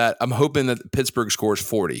that Pittsburgh scores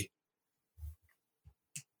 40.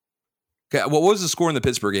 Okay, what was the score in the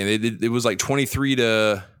Pittsburgh game? It was like 23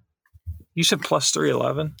 to... You said plus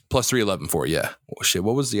 311? Plus 311 for it, yeah. Oh, shit,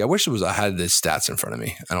 what was I wish I had the stats in front of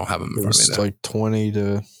me. I don't have them in front of me. It's like 20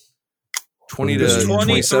 to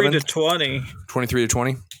 23 to 20. 23 to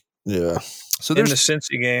 20? Yeah. So in the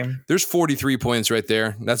Cincy game. There's 43 points right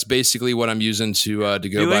there. That's basically what I'm using to go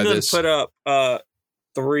New by England this. Put up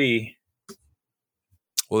 3.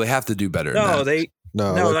 Well, they have to do better No, than that.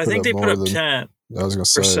 No, I think they put up 10. I was going to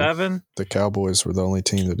say 7. The Cowboys were the only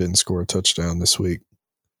team that didn't score a touchdown this week.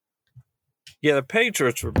 Yeah, the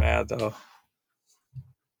Patriots were bad though.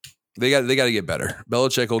 They got to get better.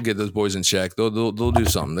 Belichick will get those boys in check. They'll do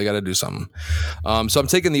something. They got to do something. So I'm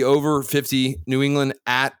taking the over 50 New England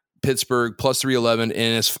at Pittsburgh plus 311,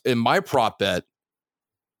 and it's in my prop bet.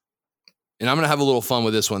 And I'm going to have a little fun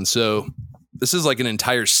with this one. So this is like an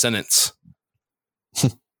entire sentence.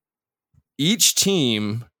 Each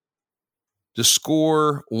team to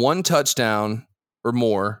score 1 touchdown or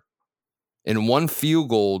more and 1 field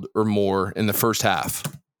goal or more in the first half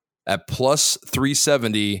at plus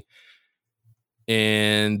 370.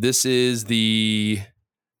 And this is the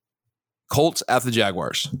Colts at the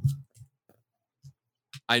Jaguars.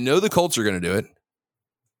 I know the Colts are going to do it.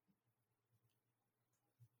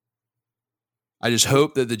 I just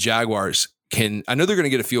hope that the Jaguars can. I know they're going to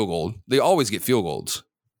get a field goal. They always get field goals.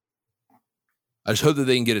 I just hope that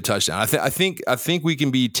they can get a touchdown. I think we can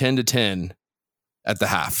be 10-10 at the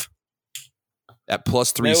half at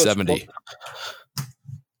plus 370.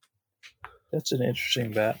 That's an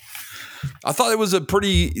interesting bet. I thought it was a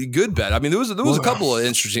pretty good bet. I mean, there was a couple of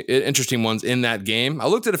interesting ones in that game. I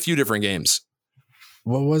looked at a few different games.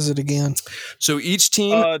 What was it again? So each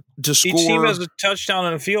team to score. Each team has a touchdown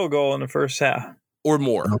and a field goal in the first half. Or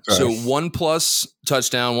more. Okay. So 1+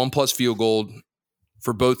 touchdown, 1+ field goal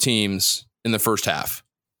for both teams in the first half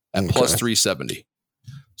at plus 370.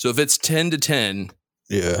 So if it's 10-10,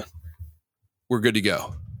 yeah, we're good to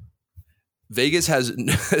go. Vegas doesn't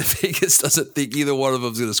think either one of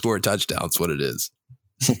them is going to score a touchdown. That's what it is.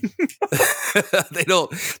 They know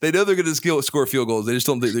they're going to score field goals. They just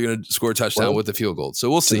don't think they're going to score a touchdown with the field goal. So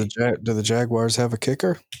we'll see. Do the Jaguars have a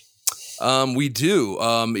kicker? We do.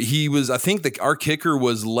 I think our kicker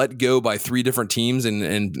was let go by 3 different teams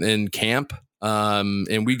in camp.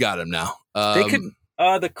 And we got him now.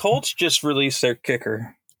 The Colts just released their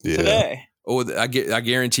kicker today. Oh, I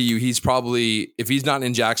guarantee you, he's probably, if he's not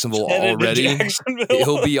in Jacksonville already,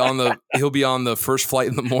 he'll be on the first flight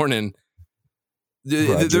in the morning.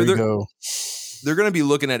 They're going to be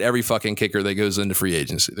looking at every fucking kicker that goes into free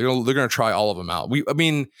agency. They're going to try all of them out.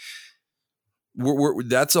 We're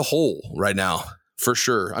that's a hole right now for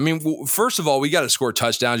sure. I mean, first of all, we got to score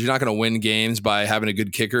touchdowns. You're not going to win games by having a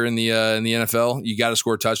good kicker in the NFL. You got to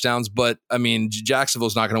score touchdowns. But I mean,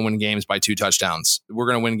 Jacksonville's not going to win games by 2 touchdowns. We're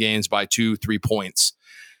going to win games by 2-3 points.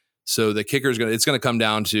 So the kicker it's going to come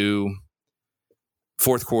down to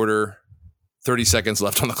fourth quarter, 30 seconds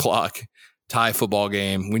left on the clock, tie football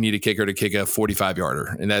game. We need a kicker to kick a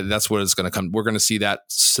 45-yarder. And that's what it's going to come. We're going to see that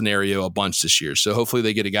scenario a bunch this year. So hopefully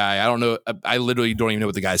they get a guy. I don't know. I literally don't even know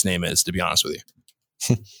what the guy's name is, to be honest with you.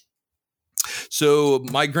 So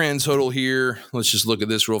my grand total here, let's just look at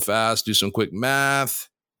this real fast, do some quick math.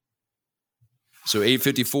 So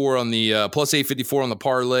 854 on the plus 854 on the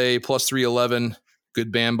parlay, plus 311.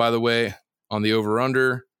 Good band, by the way, on the over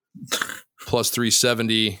under, plus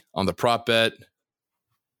 370 on the prop bet.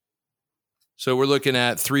 So we're looking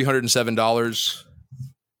at $307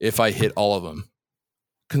 if I hit all of them.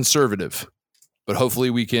 Conservative. But hopefully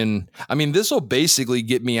we can. I mean, this will basically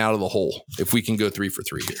get me out of the hole if we can go 3 for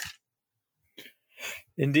 3 here.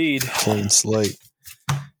 Indeed. Clean slate.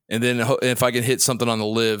 And then if I can hit something on the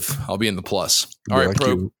live, I'll be in the plus. All right,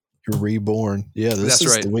 Pro. You're reborn. Yeah, this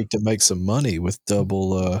is the week to make some money with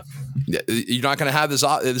double. You're not going to have this.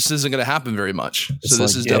 This isn't going to happen very much. So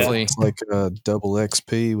this is definitely. It's like double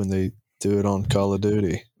XP when they do it on Call of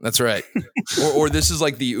Duty. That's right. or this is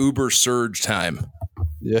like the Uber surge time.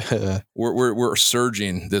 Yeah, we're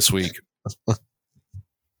surging this week. All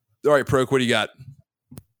right, Prok, what do you got?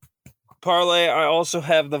 Parlay. I also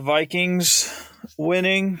have the Vikings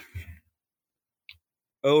winning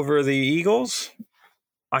over the Eagles.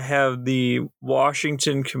 I have the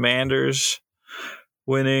Washington Commanders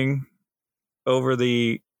winning over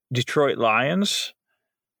the Detroit Lions.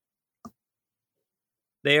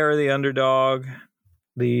 They are the underdog.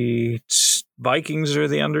 The Vikings are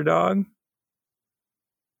the underdog.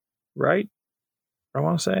 Right? I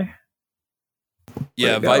want to say.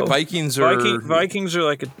 Yeah, Vikings are like a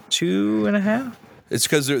 2.5. It's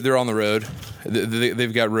because they're on the road.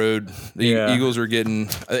 They've got road. The Eagles are getting.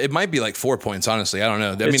 It might be like 4 points. Honestly, I don't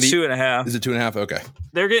know. It's 2.5. Is it 2.5? Okay.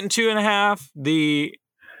 They're getting 2.5. The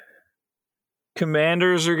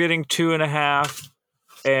Commanders are getting 2.5,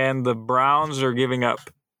 and the Browns are giving up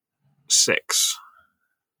 6.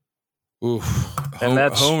 Oof. And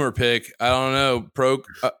that's homer pick. I don't know. Prok.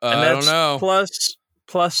 I don't know.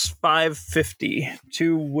 Plus 550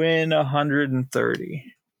 to win 130.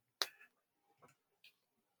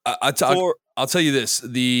 I'll tell you this: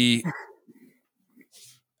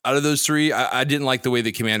 out of those 3, I didn't like the way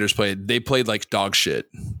the Commanders played. They played like dog shit.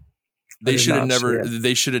 They should have never.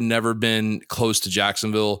 They should have never been close to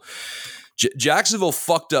Jacksonville. Jacksonville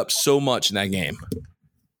fucked up so much in that game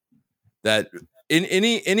that in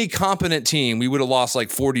any competent team we would have lost like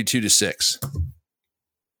 42-6.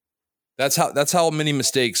 That's how many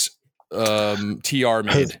mistakes TR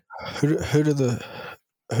made. Who do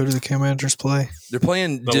the Commanders play? They're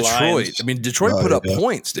playing Detroit. Lions. I mean, Detroit put up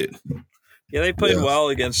points, dude. Yeah, they played well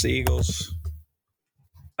against the Eagles.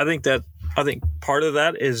 I think part of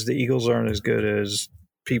that is the Eagles aren't as good as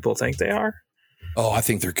people think they are. Oh, I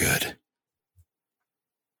think they're good.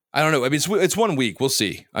 I don't know. I mean, it's 1 week. We'll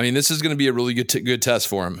see. I mean, this is going to be a really good test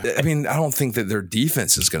for them. I mean, I don't think that their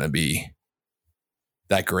defense is going to be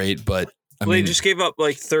that great, but I Well, mean, they just gave up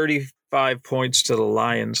like 35 points to the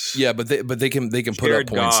Lions. yeah, but they can put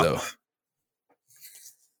Jared up points though. Goff.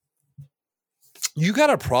 You got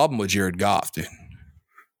a problem with Jared Goff, dude.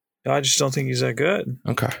 I just don't think he's that good.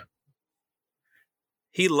 Okay.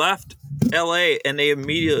 He left LA and they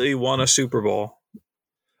immediately won a Super Bowl.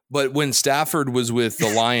 But when Stafford was with the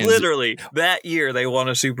Lions, Literally that year they won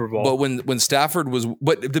a Super Bowl. but when Stafford was,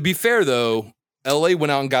 but to be fair though, LA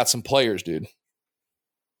went out and got some players, dude.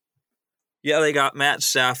 Yeah, they got Matt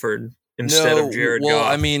Stafford instead of Jared well,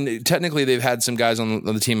 Goff. I mean, technically they've had some guys on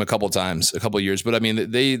the team a couple years, but I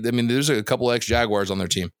mean, there's a couple ex-Jaguars on their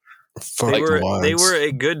team. They were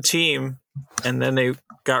a good team, and then they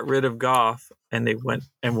got rid of Goff, and they went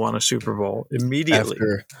and won a Super Bowl immediately.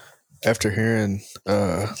 After hearing,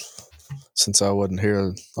 since I wasn't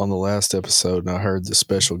here on the last episode, and I heard the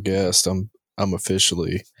special guest, I'm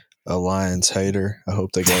officially a Lions hater. I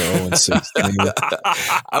hope they go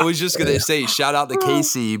 0-16. I was just gonna say shout out to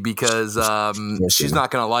Casey because she's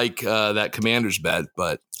not gonna like that Commanders bet,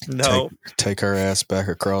 but No, take her ass back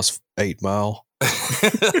across 8 Mile.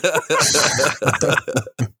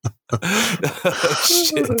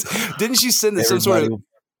 Shit. Didn't she send some sort of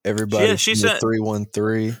everybody? Yeah, she sent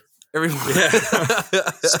 313.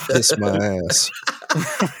 Kiss my ass.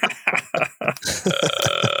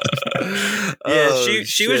 Yeah,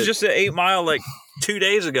 she was just at 8 Mile like 2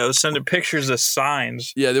 days ago sending pictures of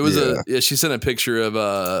signs. Yeah, there was she sent a picture of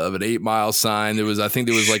an 8 Mile sign. I think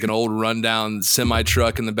there was like an old rundown semi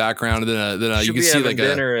truck in the background, and then you could see like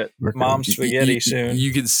dinner at Mom's Spaghetti soon.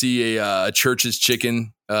 You could see a Church's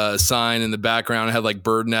Chicken sign in the background. It had like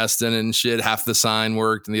bird nesting and shit. Half the sign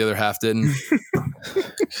worked and the other half didn't.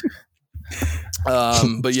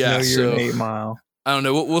 But yeah, you're an 8 Mile. I don't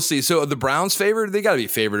know. We'll see. So the Browns favored? They got to be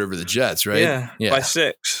favored over the Jets, right? Yeah. By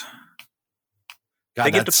 6. God,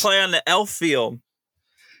 they get to play on the Elf Field.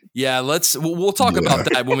 Yeah, we'll talk about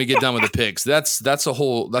that when we get done with the picks. That's a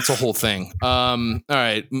whole thing. All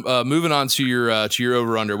right, moving on to your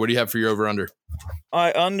over under. What do you have for your over under?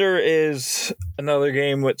 My under is another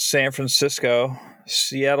game with San Francisco,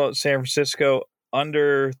 Seattle at San Francisco,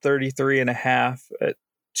 under 33.5 at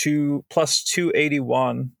plus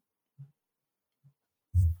 281.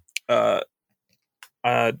 San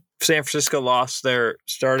Francisco lost their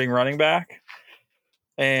starting running back,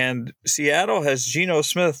 and Seattle has Geno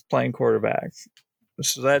Smith playing quarterback,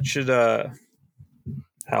 so that should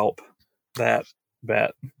help that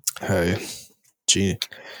bet. Hey,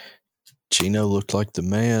 Geno looked like the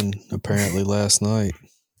man apparently last night.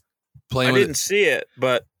 I didn't see it,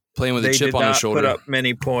 but playing with a chip on his shoulder. Put up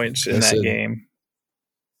many points in that game.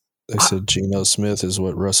 They said Geno Smith is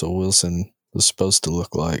what Russell Wilson was supposed to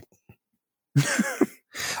look like.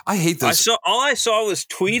 I hate this. All I saw was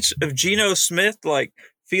tweets of Geno Smith like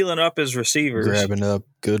feeling up his receivers, grabbing up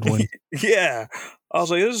Goodwin. Yeah, I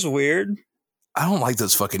was like, this is weird. I don't like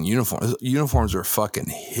those fucking uniforms. Uniforms are fucking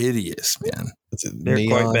hideous, man. They're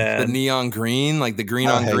quite bad. The neon green, like the green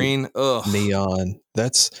on green. Ugh. Neon.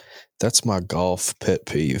 That's my golf pet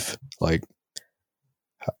peeve. Like,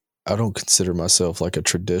 I don't consider myself like a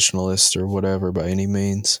traditionalist or whatever by any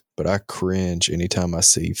means, but I cringe anytime I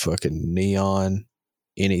see fucking neon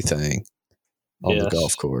anything on the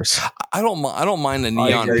golf course. I don't mind a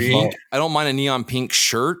neon pink. I don't mind a neon pink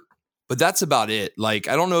shirt, but that's about it. Like,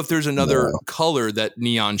 I don't know if there's another color that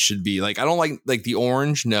neon should be. Like, I don't like the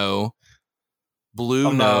orange. No. Blue.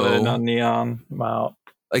 I'm not neon. I'm out.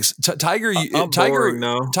 Like Tiger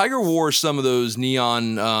wore some of those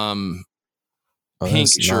neon pink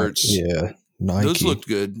shirts. Yeah, Nike. Those looked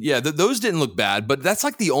good. Yeah, those didn't look bad, but that's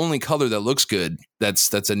like the only color that looks good.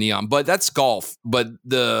 That's a neon, but that's golf. But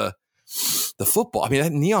the football, I mean,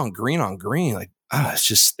 that neon green on green, like it's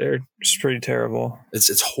just they're just pretty terrible.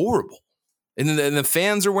 It's horrible. And then the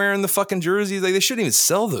fans are wearing the fucking jerseys. Like they shouldn't even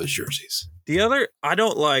sell those jerseys. I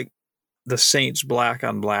don't like the Saints black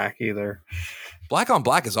on black either. Black on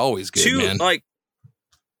black is always good, man. Like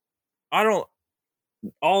I don't.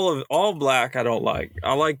 All black I don't like.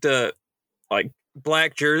 I like the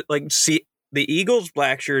black jersey. Like see the Eagles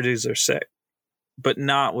black jerseys are sick, but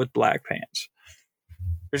not with black pants.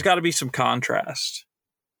 There's got to be some contrast.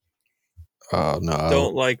 Oh no, I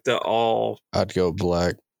don't like the all. I'd go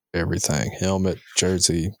black everything: helmet,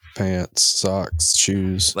 jersey, pants, socks,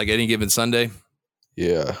 shoes. Like any given Sunday.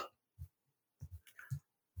 Yeah.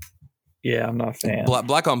 Yeah, I'm not a fan.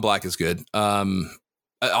 Black on black is good.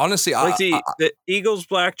 Honestly, like the Eagles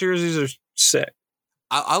black jerseys are sick.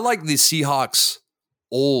 I like the Seahawks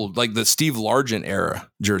old, like the Steve Largent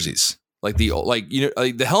era jerseys, like the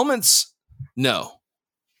helmets. No,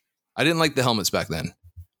 I didn't like the helmets back then.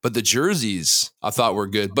 But the jerseys I thought were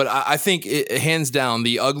good. But I think hands down,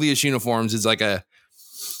 the ugliest uniforms is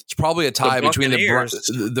it's probably a tie between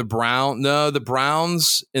the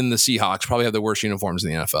Browns and the Seahawks probably have the worst uniforms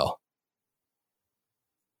in the NFL.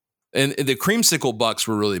 And the creamsicle Bucks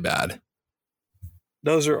were really bad.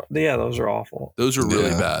 Those are awful. Those are really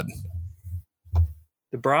bad.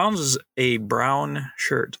 The Browns is a brown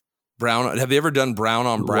shirt. Brown. Have they ever done brown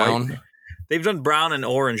on brown? White. They've done brown and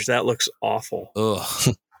orange. That looks awful.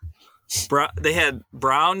 Ugh. They had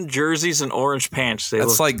brown jerseys and orange pants.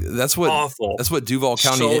 That's what awful. That's what Duval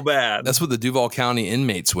County. So bad. That's what the Duval County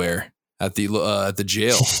inmates wear at the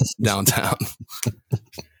jail downtown.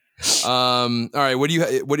 All right. What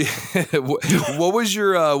was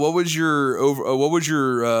your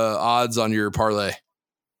odds on your parlay?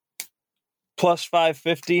 Plus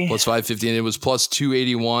 550. Plus 550, and it was plus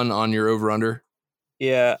 281 on your over under.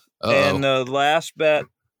 Yeah. Uh-oh. And the last bet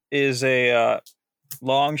is a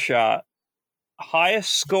long shot.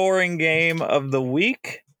 Highest scoring game of the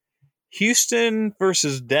week: Houston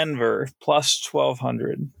versus Denver, plus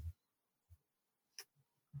 1,200.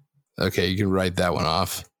 Okay, you can write that one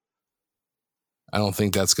off. I don't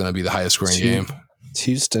think that's going to be the highest scoring game. It's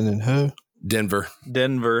Houston and who? Denver.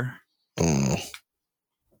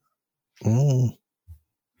 No.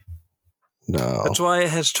 That's why it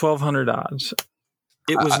has 1,200 odds.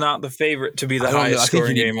 It was not the favorite to be the highest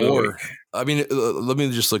scoring game of the week. I mean, let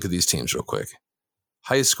me just look at these teams real quick.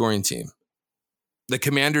 Highest scoring team. The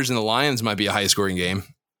Commanders and the Lions might be a highest scoring game.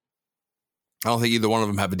 I don't think either one of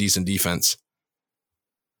them have a decent defense.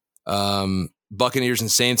 Buccaneers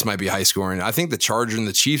and Saints might be high scoring. I think the Chargers and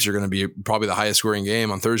the Chiefs are going to be probably the highest scoring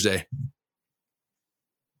game on Thursday.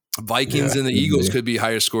 Vikings and the Eagles could be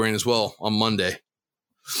higher scoring as well on Monday.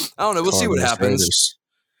 I don't know. We'll see what happens. Raiders.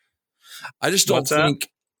 I just don't think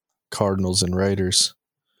Cardinals and Raiders.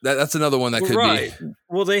 That's another one that could be.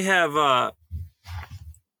 Well, they have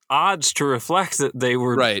odds to reflect that they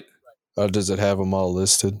were right. Does it have them all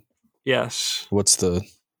listed? Yes. What's the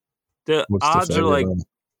odds are like? one?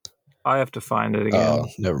 I have to find it again. Oh,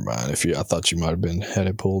 never mind. I thought you might have had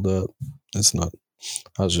it pulled up. It's not.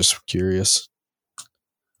 I was just curious.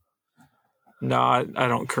 No, I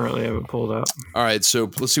don't currently have it pulled up. All right,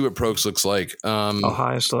 so let's see what Prok's looks like.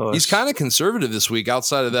 Highest, lowest. He's kind of conservative this week.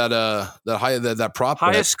 Outside of that prop,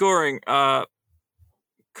 highest scoring.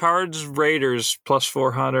 Cards Raiders plus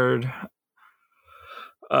 400.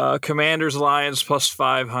 Commanders Lions plus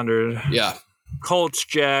 500. Yeah. Colts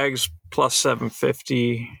Jags plus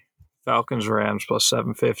 750. Falcons Rams plus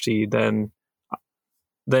 750.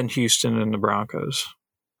 Then Houston and the Broncos.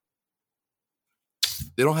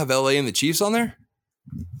 They don't have LA and the Chiefs on there?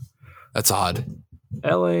 That's odd.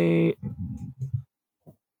 LA. They're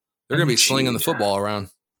going to be slinging the football around.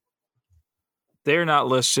 They're not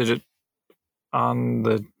listed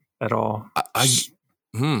at all.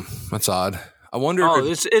 That's odd. I wonder.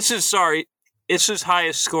 It's his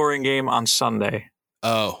highest scoring game on Sunday.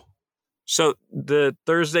 Oh. So the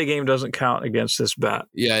Thursday game doesn't count against this bet.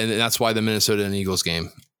 Yeah, and that's why the Minnesota and Eagles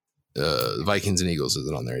game, the Vikings and Eagles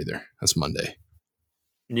isn't on there either. That's Monday.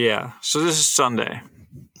 Yeah, so this is Sunday.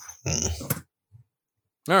 All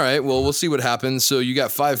right, well, we'll see what happens. So you got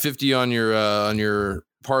 550 on your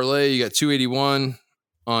parlay, you got 281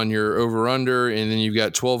 on your over under, and then you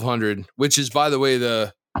got 1,200, which is, by the way,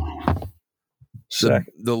 the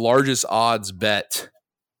largest odds bet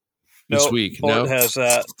this week. No, has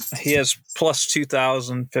that. He has plus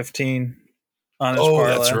 2,015 on his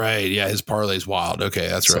parlay. That's right. Yeah, his parlay is wild. Okay,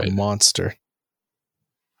 that's right. A monster.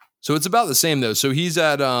 So it's about the same though. So he's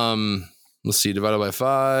at let's see, divided by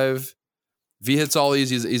 5. If he hits all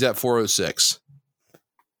these, he's at 406.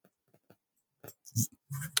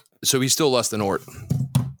 So he's still less than Ort.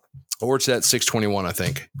 Ort's at 621, I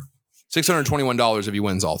think. $621 if he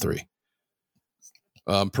wins all 3.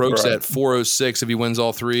 Prok's at 406 if he wins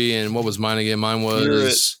all 3. And what was mine again? Mine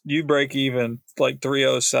was you break even like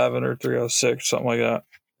 307 or 306, something like that.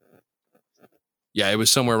 Yeah, it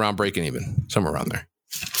was somewhere around breaking even, somewhere around there.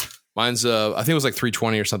 Mine's I think it was like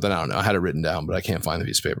 320 or something. I don't know. I had it written down, but I can't find the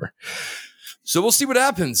piece of paper. So we'll see what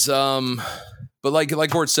happens. But like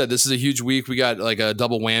Gord said, this is a huge week. We got like a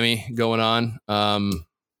double whammy going on.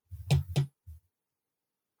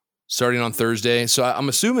 Starting on Thursday. So I'm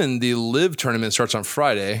assuming the LIV tournament starts on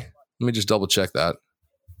Friday. Let me just double check that.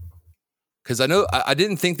 Because I know I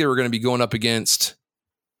didn't think they were going to be going up against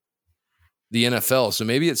the NFL. So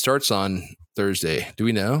maybe it starts on Thursday. Do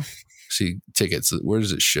we know? See tickets. Where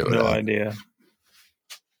does it show? No idea.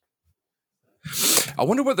 I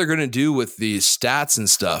wonder what they're going to do with the stats and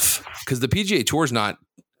stuff. Because the PGA Tour is not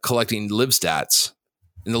collecting LIV stats.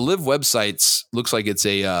 And the LIV websites looks like it's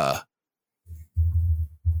a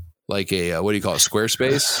like a what do you call it?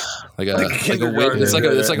 Squarespace? Like a kindergarten. it's like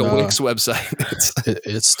a No. Wix website.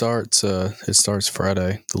 It starts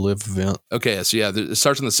Friday, the live event. Okay, so yeah, it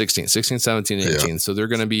starts on the 16th, 16th, 17th, 18th. Yeah. So they're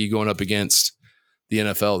going to be going up against the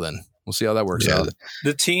NFL then. We'll see how that works out.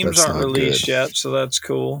 The teams That's aren't not released good. yet, so that's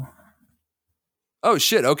cool. Oh,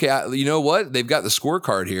 shit. Okay, you know what? They've got the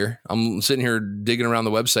scorecard here. I'm sitting here digging around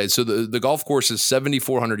the website. So the golf course is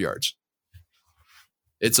 7,400 yards.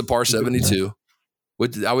 It's a par 72.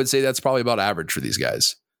 I would say that's probably about average for these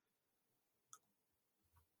guys.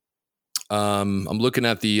 I'm looking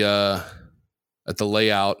at the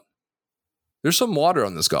layout. There's some water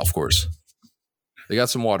on this golf course. They got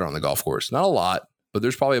some water on the golf course. Not a lot, but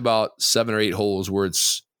there's probably about 7 or 8 holes where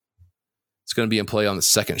it's going to be in play on the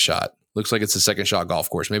second shot. Looks like it's a second shot golf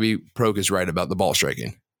course. Maybe Prok is right about the ball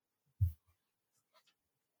striking.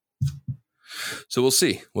 So we'll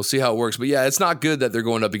see. We'll see how it works. But yeah, it's not good that they're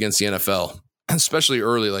going up against the NFL, especially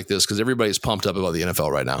early like this, because everybody's pumped up about the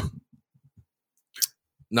NFL right now.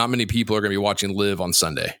 Not many people are going to be watching LIV on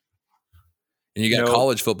Sunday. And you got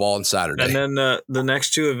college football on Saturday. And then the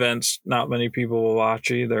next 2 events, not many people will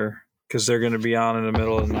watch either because they're going to be on in the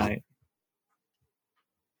middle of the night.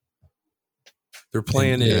 They're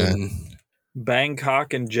playing in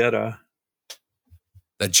Bangkok and Jeddah.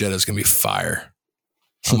 That Jeddah's going to be fire.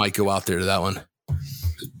 I might go out there to that one.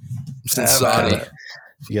 It's in Saudi.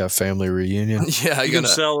 You got a family reunion. Yeah,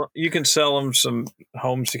 You can sell them some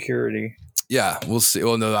home security. Yeah, we'll see.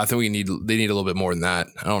 Well, no, I think they need a little bit more than that.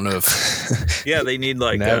 I don't know if. Yeah, they need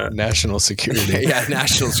like national security. Yeah,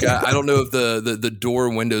 national security. I don't know if the door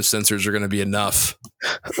and window sensors are going to be enough.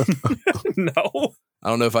 No. I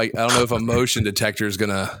don't know if a motion detector is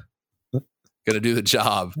gonna do the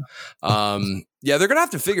job. Yeah, they're gonna have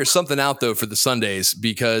to figure something out though for the Sundays,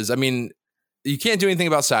 because I mean, you can't do anything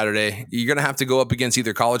about Saturday. You're gonna have to go up against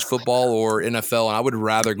either college football or NFL, and I would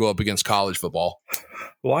rather go up against college football.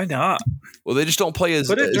 Why not? Well, they just don't play as.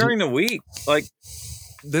 Put it during the week, like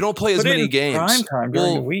they don't play as many games. Prime time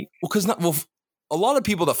during the week. Well, a lot of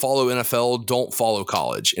people that follow NFL don't follow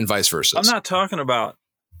college, and vice versa. I'm not talking about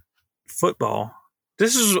football.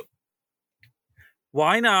 This is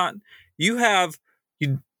why not? You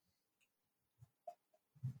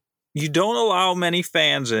don't allow many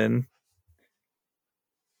fans in.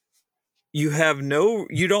 You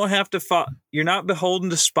don't have to. You're not beholden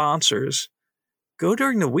to sponsors. Go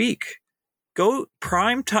during the week. Go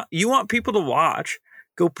prime time. You want people to watch.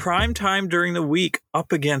 Go prime time during the week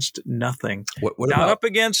up against nothing. What not about up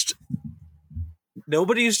against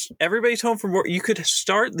everybody's home from work. You could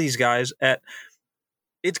start these guys at.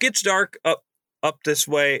 It gets dark up this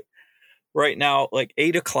way right now, like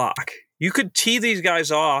 8:00. You could tee these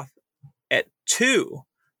guys off at 2,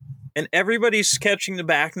 and everybody's catching the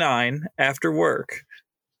back 9 after work.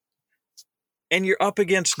 And you're up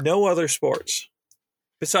against no other sports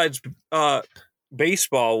besides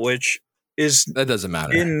baseball, which is that doesn't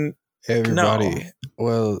matter. Everybody.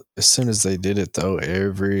 Well, as soon as they did it, though,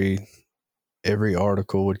 every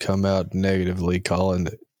article would come out negatively calling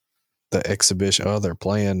the exhibition. Oh, they're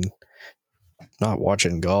playing, not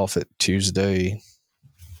watching golf at Tuesday,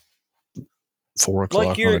 4:00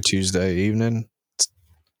 on a Tuesday evening.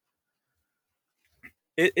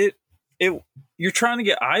 You're trying to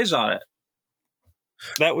get eyes on it.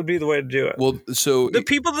 That would be the way to do it. Well, so the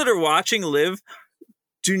people that are watching LIV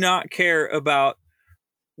do not care about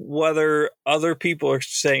whether other people are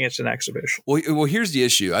saying it's an exhibition. Well, here's the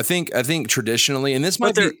issue. I think traditionally, and this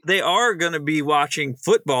might be, they are going to be watching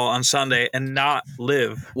football on Sunday and not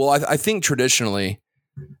LIV. Well, I think traditionally,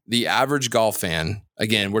 the average golf fan,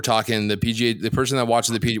 again, we're talking the PGA, the person that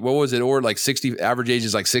watches the PGA, what was it? Or like 60, average age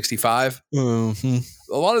is like 65.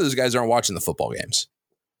 Mm-hmm. A lot of those guys aren't watching the football games.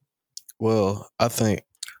 Well, I think.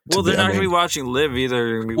 Well, they're not going to be watching LIV either.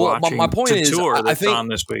 They're going to be watching my point is, tour that's I think, on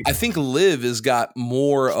this week. I think LIV has got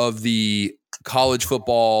more of the college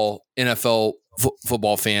football, NFL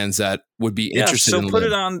football fans that would be interested in LIV. So put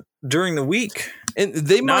it on during the week. And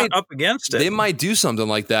they might up against it. They might do something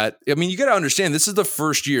like that. I mean, you got to understand, this is the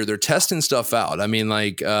first year they're testing stuff out. I mean,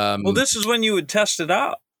 like, well, this is when you would test it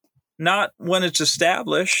out, not when it's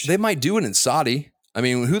established. They might do it in Saudi. I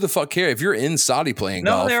mean, who the fuck care if you're in Saudi playing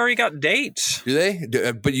golf? No, they already got dates. Do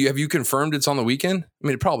they? But have you confirmed it's on the weekend? I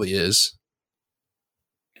mean, it probably is.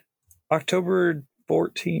 October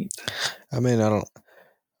 14th. I mean, I don't.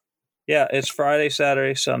 Yeah, it's Friday,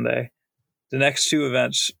 Saturday, Sunday. The next 2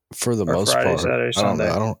 events for the are most Friday, part. Saturday, Sunday.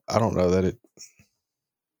 I don't know that it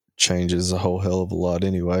changes a whole hell of a lot.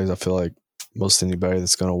 Anyways, I feel like most anybody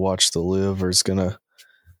that's going to watch the LIV is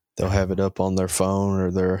they'll have it up on their phone or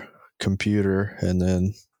their computer, and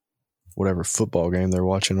then whatever football game they're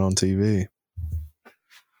watching on TV.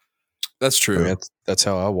 That's true. I mean, that's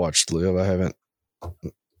how I watched Live. I haven't.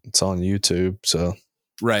 It's on YouTube, so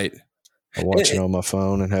Right. I watch it on my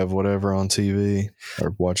phone and have whatever on TV,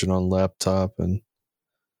 or watch it on laptop. And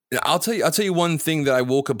I'll tell you one thing that I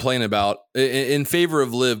will complain about in favor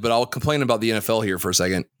of Live, but I'll complain about the NFL here for a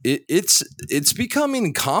second. It's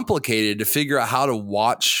becoming complicated to figure out how to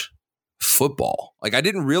watch football. Like, I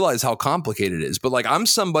didn't realize how complicated it is, but like, I'm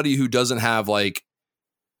somebody who doesn't have like,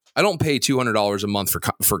 I don't pay $200 a month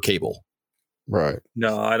for cable. right.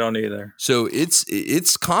 No, I don't either. So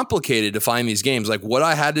it's complicated to find these games. Like, what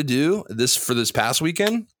I had to do for this past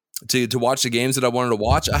weekend to watch the games that I wanted to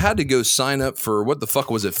watch, I had to go sign up for, what the fuck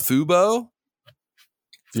was it, Fubo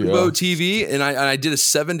TV, and I did a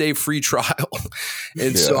 7-day free trial,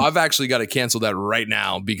 and so I've actually got to cancel that right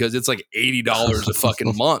now because it's like $80 a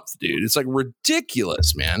fucking month, dude. It's like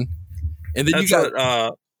ridiculous, man. And then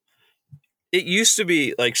it used to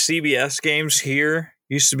be like CBS games here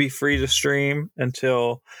used to be free to stream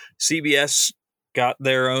until CBS got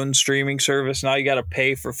their own streaming service. Now you got to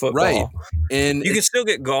pay for football. Right. And you can still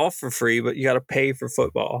get golf for free, but you got to pay for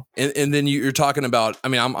football. And then you're talking about, I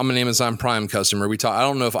mean, I'm an Amazon Prime customer.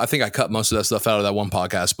 I think I cut most of that stuff out of that one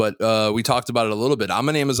podcast, but we talked about it a little bit. I'm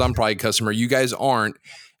an Amazon Prime customer. You guys aren't.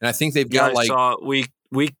 And I think they've got I saw week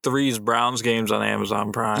 3's Browns games on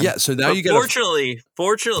Amazon Prime. Yeah. So now you got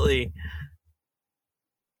fortunately,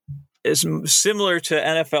 it's similar to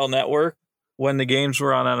NFL Network. When the games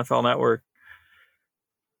were on NFL Network,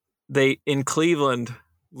 in Cleveland,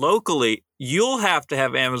 locally, you'll have to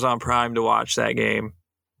have Amazon Prime to watch that game.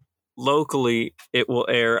 Locally, it will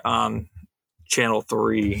air on Channel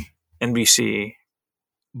 3, NBC.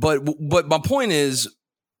 But my point is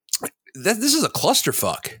that this is a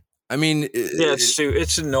clusterfuck. I mean, it's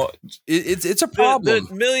a problem.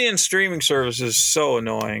 The million streaming services is so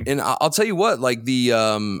annoying. And I'll tell you what, like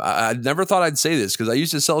I never thought I'd say this because I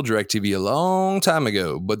used to sell DirecTV a long time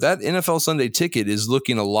ago, but that NFL Sunday Ticket is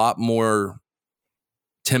looking a lot more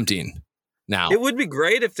tempting now. It would be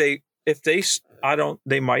great if they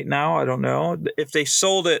they might now, I don't know, if they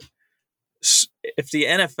sold it, if the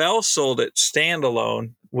NFL sold it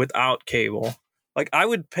standalone without cable. Like, I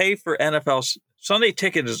would pay for NFL Sunday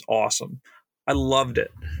Ticket is awesome. I loved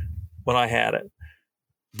it when I had it.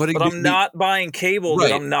 But I'm not buying cable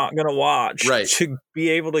that I'm not going to watch to be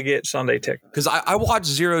able to get Sunday Ticket. Because I watch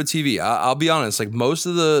zero TV. I'll be honest. Like, most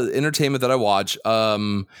of the entertainment that I watch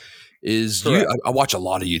is I watch a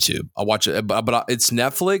lot of YouTube. I watch it, but it's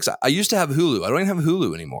Netflix. I used to have Hulu. I don't even have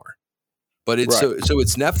Hulu anymore. But it's so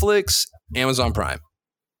it's Netflix, Amazon Prime,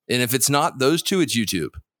 and if it's not those two, it's YouTube.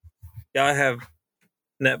 Yeah, I have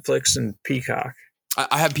Netflix and Peacock.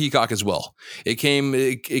 I have Peacock as well. It came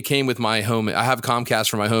with my home. I have Comcast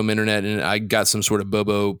for my home internet, and I got some sort of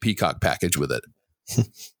Bobo Peacock package with it.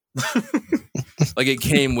 Like, it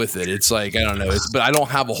came with it. It's like, I don't know, but I don't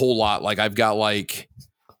have a whole lot. Like, I've got like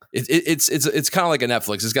it's kind of like a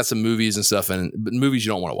Netflix. It's got some movies and stuff, but movies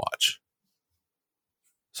you don't want to watch.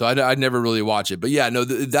 So I'd never really watch it. But yeah, no,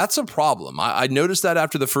 that's a problem. I noticed that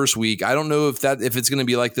after the first week. I don't know if it's going to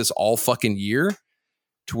be like this all fucking year,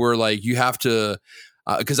 to where like you have to,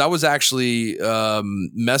 because I was actually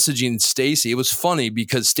messaging Stacy. It was funny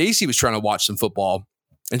because Stacy was trying to watch some football,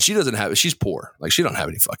 and she doesn't have it. She's poor. Like, she don't have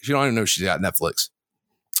any fucking. She don't even know she's got Netflix.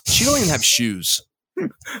 She don't even have shoes.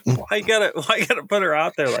 Why you gotta put her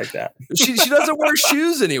out there like that? She doesn't wear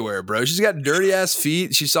shoes anywhere, bro. She's got dirty ass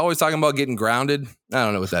feet. She's always talking about getting grounded. I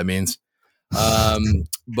don't know what that means.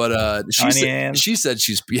 But she said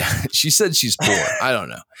she's poor. I don't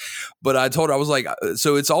know. But I told her, I was like,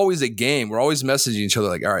 so it's always a game. We're always messaging each other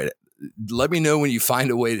like, all right, let me know when you find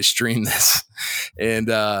a way to stream this. And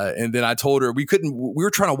then I told her we were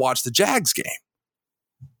trying to watch the Jags game.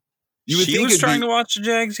 She was trying to watch the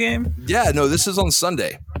Jags game? Yeah, no, this is on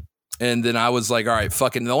Sunday. And then I was like, all right,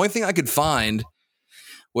 fucking, the only thing I could find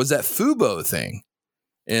was that Fubo thing.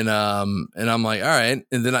 And I'm like, all right.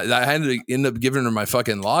 And then I had to end up giving her my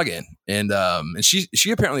fucking login. And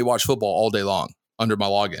she apparently watched football all day long under my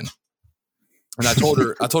login. And I told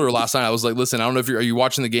her last night, I was like, listen, I don't know if are you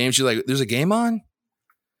watching the game? She's like, there's a game on?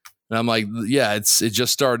 And I'm like, yeah, it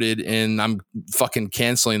just started and I'm fucking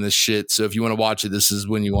canceling this shit. So if you want to watch it, this is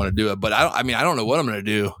when you want to do it. But I don't know what I'm going to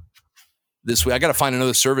do this week. I got to find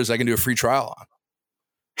another service I can do a free trial on.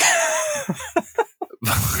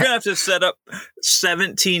 You're going to have to set up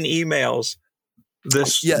 17 emails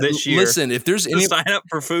this year. Listen, if there's any sign up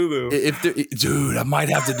for Fubu. Dude, I might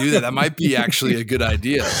have to do that. That might be actually a good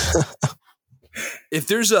idea. If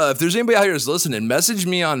there's anybody out here that's listening, message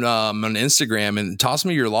me on Instagram and toss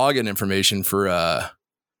me your login information for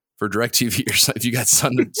DirecTV or if you got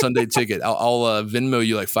Sunday Ticket. I'll Venmo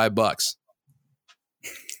you like $5.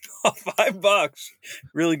 $5.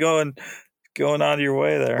 Really going out of your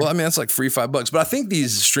way there. Well, I mean, that's like free $5, but I think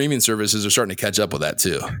these streaming services are starting to catch up with that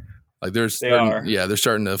too. Like they're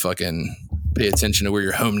starting to fucking pay attention to where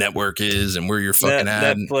your home network is and where you're fucking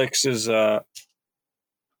at. Netflix is,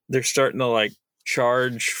 they're starting to like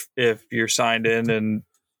charge if you're signed in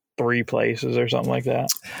 3 places or something like that.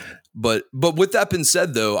 But with that being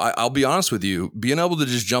said, though, I'll be honest with you, being able to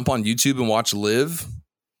just jump on YouTube and watch LIV,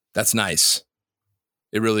 that's nice.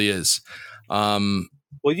 It really is. Well,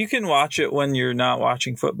 you can watch it when you're not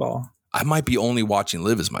watching football. I might be only watching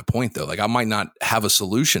LIV is my point, though. Like I might not have a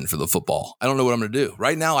solution for the football. I don't know what I'm going to do.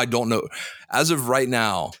 Right now, I don't know. As of right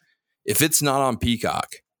now, if it's not on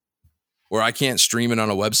Peacock or I can't stream it on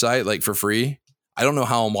a website like for free, I don't know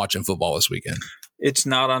how I'm watching football this weekend. It's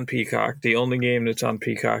not on Peacock. The only game that's on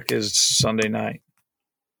Peacock is Sunday night.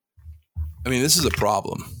 I mean, this is a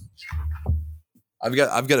problem. I've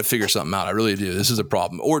got to figure something out. I really do. This is a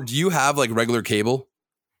problem. Or do you have like regular cable?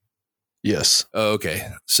 Yes. Oh,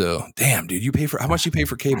 okay. So, damn, dude, how much you pay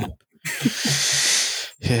for cable?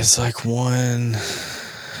 Yeah, it's like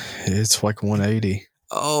 180.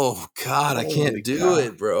 Oh God, I can't do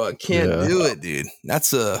it, bro. I can't do it, dude.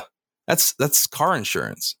 That's car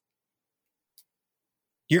insurance.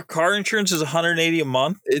 Your car insurance is $180 a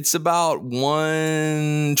month? It's about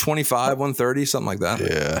 $125, $130, something like that.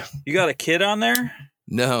 Yeah. You got a kid on there?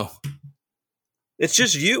 No. It's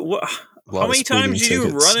just you. How many times do you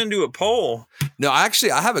run into a pole? No, I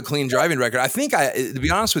have a clean driving record. I think to be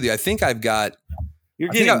honest with you, I think I've got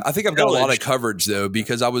a lot of coverage though,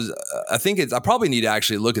 because I probably need to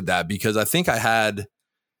actually look at that because I think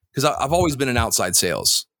because I've always been in outside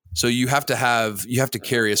sales. So you have to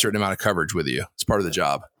carry a certain amount of coverage with you. It's part of the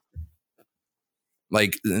job.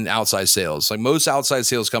 Like in outside sales, like most outside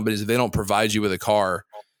sales companies, if they don't provide you with a car,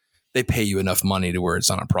 they pay you enough money to where it's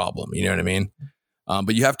not a problem. You know what I mean?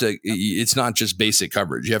 But you have to, it's not just basic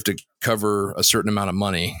coverage. You have to cover a certain amount of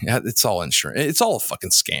money. It's all insurance. It's all a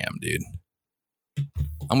fucking scam, dude.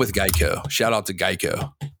 I'm with Geico. Shout out to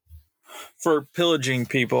Geico. For pillaging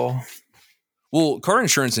people. Well, car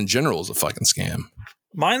insurance in general is a fucking scam.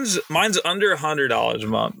 Mine's under $100 a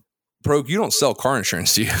month. Prok, you don't sell car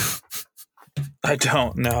insurance, do you? I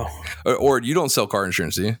don't know. Or you don't sell car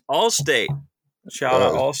insurance, do you? Allstate. Shout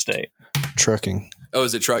out Allstate. Trucking. Oh,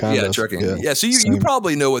 is it truck? Kind yeah, of, trucking. yeah. Yeah, so you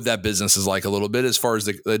probably know what that business is like a little bit as far as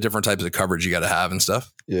the different types of coverage you got to have and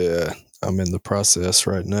stuff. Yeah, I'm in the process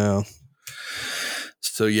right now.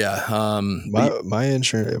 So yeah, my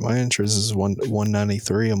insurance is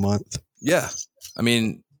 $193 a month. Yeah, I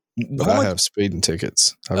mean, but I have speeding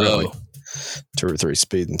tickets. I got like 2 or 3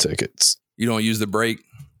 speeding tickets. You don't use the brake?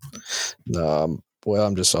 No, well,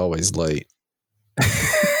 I'm just always late.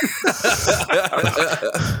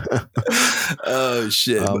 Oh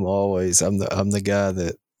shit! I'm the guy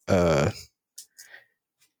that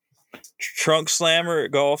trunk slammer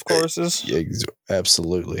at golf courses. Yeah,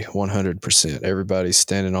 absolutely, 100%. Everybody's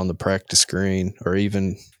standing on the practice green or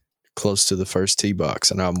even close to the first tee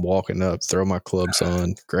box, and I'm walking up, throw my clubs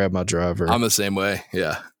on, grab my driver. I'm the same way.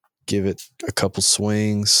 Yeah, give it a couple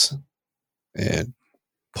swings, and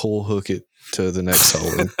pull hook it to the next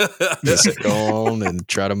hole. And just go on and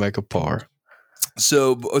try to make a par.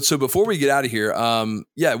 So before we get out of here,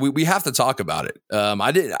 we have to talk about it.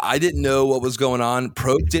 I didn't know what was going on.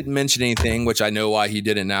 Prok didn't mention anything, which I know why he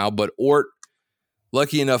didn't now. But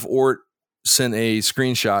lucky enough, sent a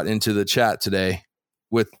screenshot into the chat today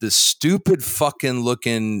with the stupid fucking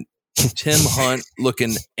looking Tim Hunt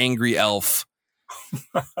looking angry elf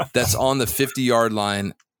that's on the 50-yard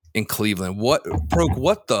line in Cleveland. Prok,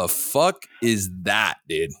 what the fuck is that,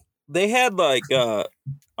 dude? They had like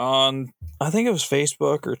on, I think it was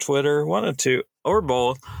Facebook or Twitter, one or two or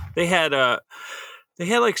both. They had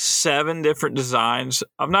like 7 different designs.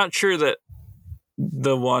 I'm not sure that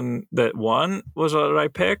the one that won was what I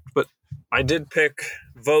picked, but I did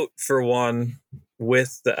vote for one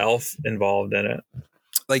with the elf involved in it.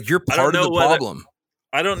 Like you're part of the problem.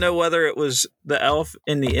 I don't know whether it was the elf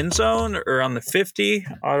in the end zone or on the 50.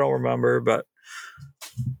 I don't remember, but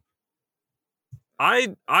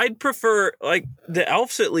I'd prefer like the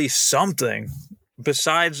elf's at least something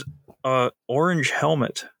besides orange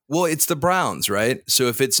helmet. Well, it's the Browns, right? So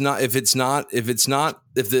if the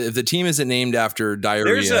team isn't named after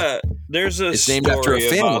diarrhea, it's named after a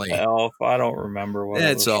family. The elf. I don't remember what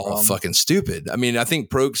it's all from. Fucking stupid. I mean, I think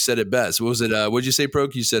Prok said it best. What was it? What'd you say,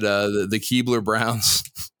 Prok? You said the Keebler Browns.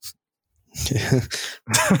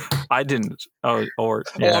 I didn't. Oh, Ort.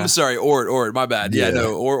 Yeah. Oh, I'm sorry, Ort. My bad. Yeah,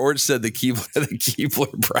 no. Ort said the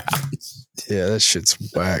Keebler Browns. Yeah, that shit's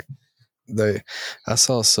whack. I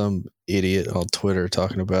saw some idiot on Twitter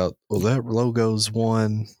talking about, well, that logo's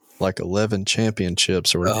won like 11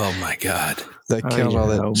 championships or Oh my God. they count all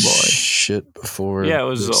that boy. shit before Yeah, it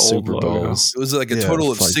was the old Super logo. Bowls. It was like a Yeah,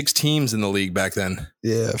 total of like- 6 teams in the league back then.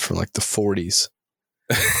 Yeah, from like the 40s.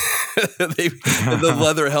 The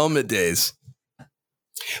leather helmet days.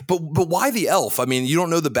 But why the elf? I mean, you don't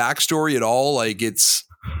know the backstory at all. Like it's.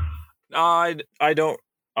 I don't.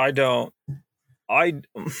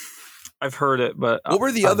 I've heard it, but What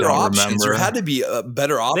were the I other don't options? There remember. had to be a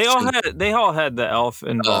better option. They all had the elf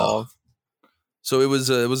involved. So it was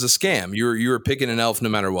a scam. You were picking an elf no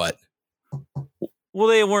matter what. Well,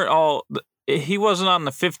 they weren't all. He wasn't on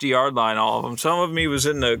the 50-yard line. All of them. Some of them he was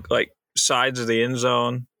in the like sides of the end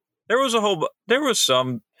zone. There was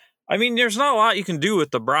some. I mean, there's not a lot you can do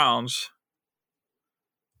with the Browns.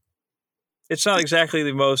 It's not exactly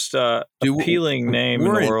the most appealing name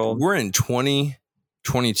in the world. We're in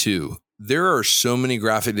 2022. There are so many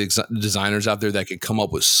graphic designers out there that could come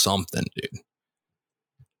up with something, dude.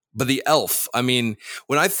 But the elf, I mean,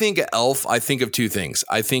 when I think of elf, I think of two things.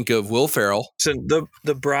 I think of Will Ferrell. So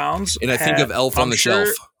the Browns, and I think of elf on the shelf.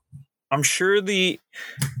 I'm sure the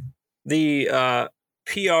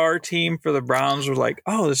PR team for the Browns were like,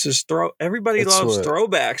 "Oh, this is everybody loves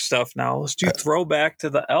throwback stuff now. Let's do throwback to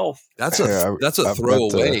the elf." That's a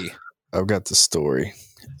throwaway. I've got the story.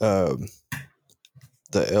 The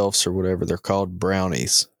elves or whatever, they're called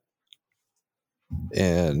brownies.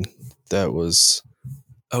 And that was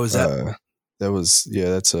is that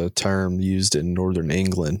that's a term used in northern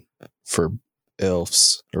England for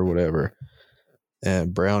elves or whatever.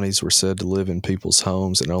 And brownies were said to live in people's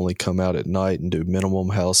homes and only come out at night and do minimum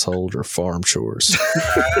household or farm chores.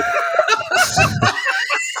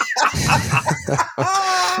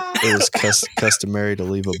 It was customary to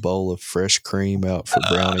leave a bowl of fresh cream out for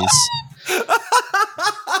brownies.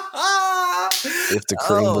 If the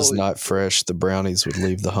cream was not fresh, the brownies would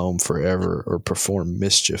leave the home forever or perform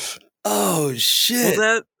mischief. Oh shit!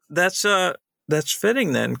 Well, that's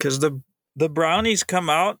fitting then, because the brownies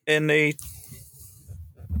come out and they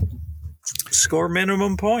score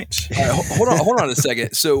minimum points. Hold on a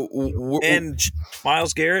second. So, and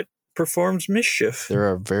Myles Garrett performs mischief.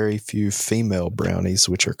 There are very few female brownies,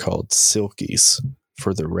 which are called silkies,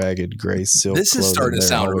 for the ragged gray silk. This is starting to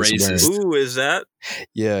sound racist. Ooh, is that?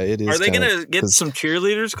 Yeah, it is. Are they going to get some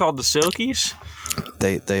cheerleaders called the Silkies?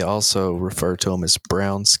 They also refer to them as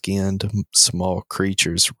brown-skinned small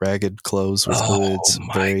creatures, ragged clothes with hoods,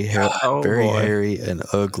 very hairy and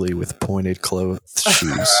ugly with pointed clothes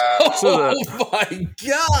shoes. My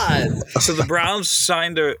God! So the Browns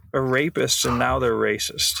signed a rapist, and now they're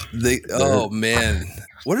racist. Man,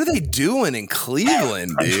 what are they doing in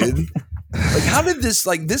Cleveland, dude? Like, how did this?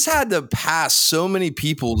 Like, this had to pass so many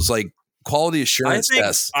people's like quality assurance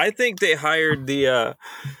tests. I think they hired the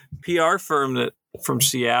PR firm from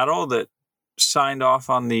Seattle that signed off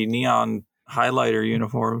on the neon highlighter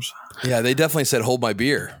uniforms. Yeah, they definitely said, "Hold my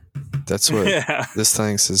beer." That's what this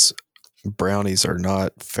thing says. Brownies are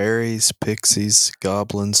not fairies, pixies,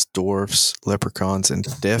 goblins, dwarfs, leprechauns, and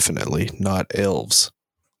definitely not elves.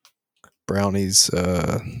 Brownies.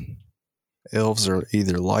 Elves are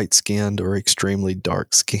either light-skinned or extremely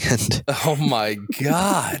dark-skinned. Oh my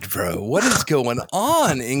God, bro. What is going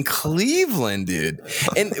on in Cleveland, dude?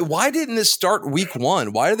 And why didn't this start week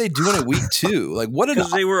 1? Why are they doing it week 2? Like, what?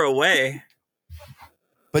 Because they were away.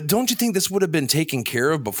 But don't you think this would have been taken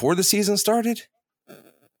care of before the season started?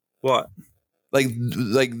 What? Like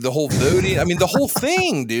the whole voting? I mean, the whole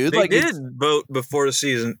thing, dude. They did vote before the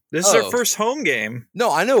season. This is their first home game. No,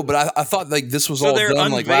 I know, but I thought like this was all they're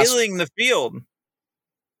done like last. unveiling the field.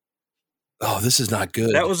 Oh, this is not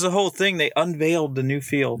good. That was the whole thing. They unveiled the new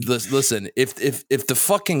field. Listen, if you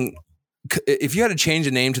had to change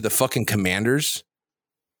the name to the fucking Commanders,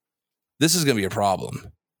 this is going to be a problem.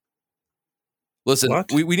 Listen,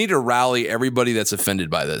 we need to rally everybody that's offended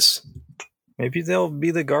by this. Maybe they'll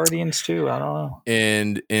be the Guardians too. I don't know.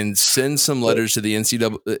 And send some letters to the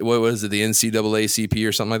NCAA. What was it? The NCAACP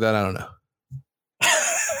or something like that? I don't know.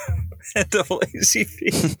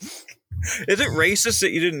 NAACP. Is it racist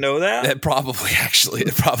that you didn't know that? It probably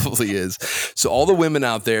is. So all the women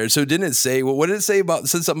out there. So didn't it say? What did it say about? It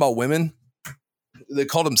said something about women. They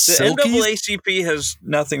called them silkies. The NAACP has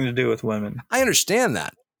nothing to do with women. I understand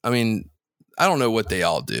that. I mean, I don't know what they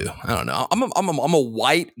all do. I don't know. I'm a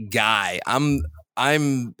white guy. I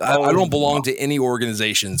don't belong to any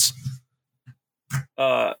organizations.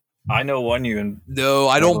 I know one you. No,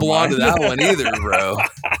 I don't belong to that one either, bro.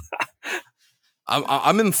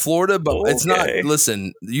 I'm in Florida, but it's not.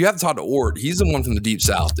 Listen, you have to talk to Ort. He's the one from the deep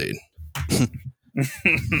south, dude.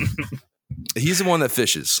 He's the one that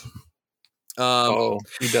fishes.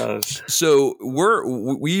 He does. So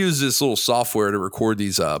we use this little software to record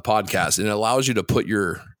these podcasts, and it allows you to put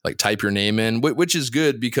type your name in, which is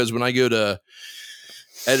good because when I go to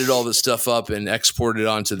edit all this stuff up and export it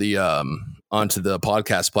onto the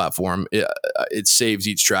podcast platform, it saves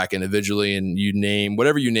each track individually, and you name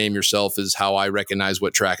whatever you name yourself is how I recognize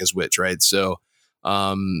what track is which, right? So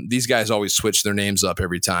these guys always switch their names up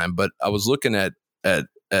every time. But I was looking at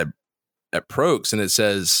Proks, and it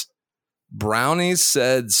says Brownie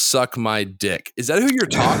said suck my dick. Is that who you're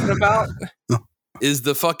talking about? Is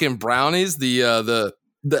the fucking brownies the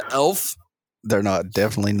elf? They're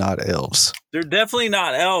definitely not elves. They're definitely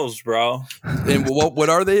not elves, bro. And what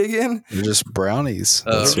are they again? They're just brownies.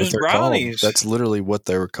 That's what they're brownies. Called. That's literally what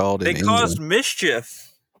they were called in England. They cause mischief.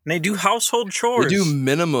 And they do household chores. They do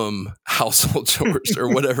minimum household chores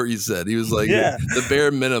or whatever he said. He was like, the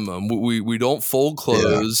bare minimum. We don't fold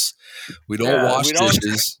clothes. Yeah. We don't wash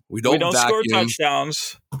dishes. We don't vacuum. Score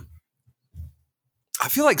touchdowns. I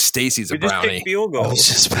feel like Stacy's a brownie. Just kick field goals. I was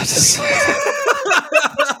just about to say.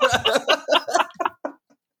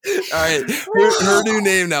 All right, her new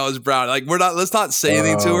name now is Brownie. Like let's not say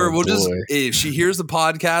anything to her. We'll just if she hears the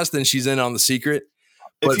podcast, then she's in on the secret.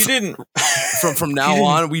 But if you didn't, from now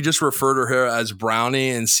on, we just refer to her as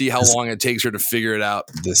Brownie and see how long it takes her to figure it out.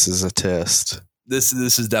 This is a test. This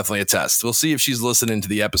is definitely a test. We'll see if she's listening to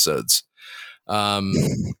the episodes. So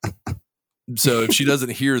if she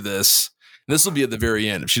doesn't hear this, and this will be at the very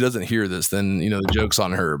end. If she doesn't hear this, then the joke's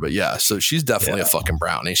on her. But yeah, so she's definitely a fucking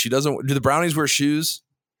brownie. She doesn't. Do the brownies wear shoes?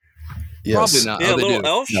 Yes. Probably not. Yeah, little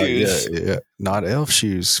elf shoes. Yeah. Not elf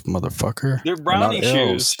shoes, motherfucker. They're brownie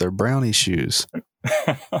shoes. They're brownie shoes.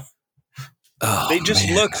 They just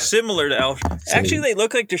look similar to elf. Actually, they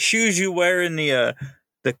look like the shoes you wear in the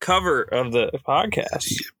cover of the podcast.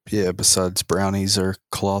 Yeah, besides brownies are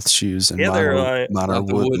cloth shoes and mine are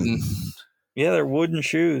wooden. Yeah, they're wooden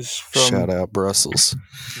shoes. Shout out Brussels.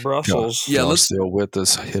 Yeah, let's still with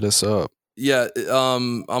us. Hit us up. Yeah,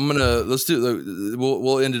 let's do.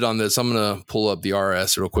 We'll end it on this. I'm gonna pull up the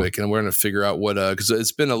RS real quick, and we're gonna figure out what because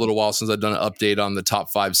it's been a little while since I've done an update on the top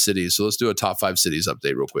 5 cities. So let's do a top 5 cities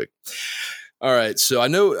update real quick. All right, so I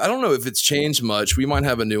don't know if it's changed much. We might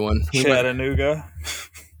have a new one. Chattanooga.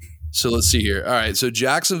 So let's see here. All right, so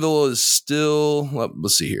Jacksonville is still.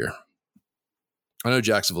 Let's see here. I know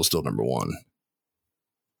Jacksonville's still number 1.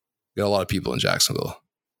 Got a lot of people in Jacksonville.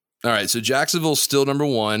 All right, so Jacksonville's still number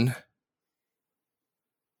 1.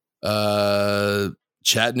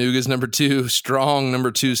 Chattanooga's number 2, strong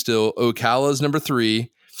number 2 still. Ocala's number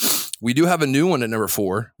 3. We do have a new one at number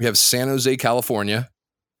 4. We have San Jose, California.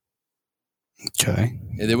 Okay.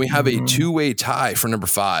 And then we have a 2-way tie for number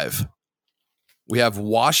 5. We have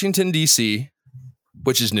Washington, D.C.,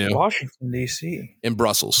 which is new. Washington, D.C. And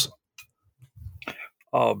Brussels.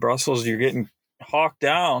 Oh, Brussels, you're getting hawked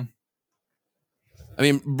down. I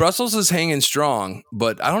mean, Brussels is hanging strong,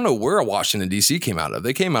 but I don't know where Washington, D.C. came out of.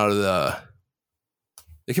 They came out of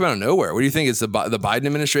nowhere. What do you think? It's the Biden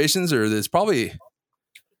administration's, or it's probably...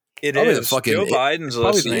 It probably is. Joe Biden's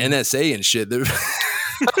listening. Probably the NSA and shit. They're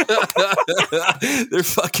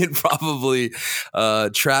fucking probably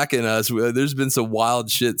tracking us. There's been some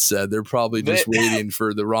wild shit said. They're probably just waiting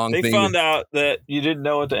for the wrong thing. They found out that you didn't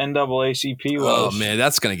know what the NAACP was. Oh man,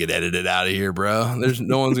 that's gonna get edited out of here, bro. There's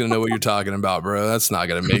no one's gonna know what you're talking about, bro. That's not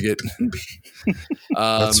gonna make it.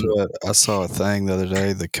 That's what I saw a thing the other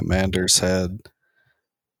day. The Commanders had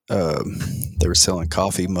they were selling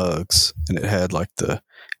coffee mugs, and it had like the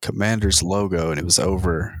Commanders logo, and it was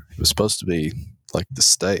supposed to be like the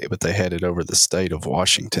state, but they had it over the state of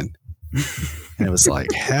Washington. And it was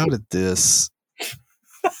like, how did this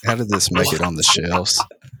make it on the shelves?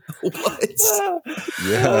 What?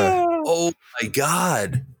 Yeah. Oh my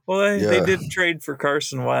God. Well, they did trade for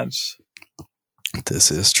Carson Wentz.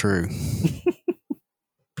 This is true.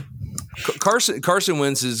 Carson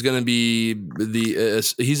Wentz is going to be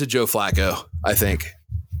he's a Joe Flacco, I think.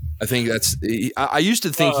 I used to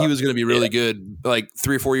think he was going to be really good like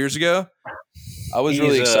 3 or 4 years ago. I was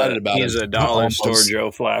really excited about it. He's a dollar store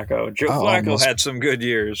Joe Flacco. Joe Flacco had some good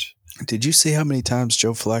years. Did you see how many times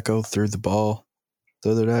Joe Flacco threw the ball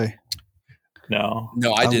the other day? No,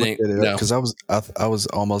 I didn't. Because I was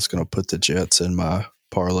almost going to put the Jets in my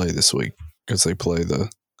parlay this week because they play the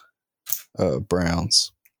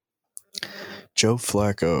Browns. Joe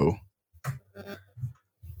Flacco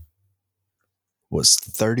was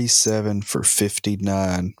 37 for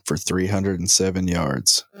 59 for 307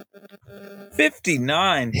 yards.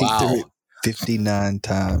 59. Wow. He threw it 59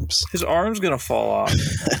 times. His arm's going to fall off.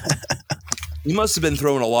 He must have been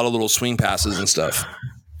throwing a lot of little swing passes and stuff.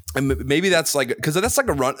 And maybe that's like because that's like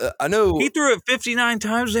a run. I know He threw it 59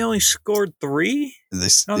 times. They only scored 3.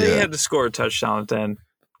 They had to score a touchdown at the end.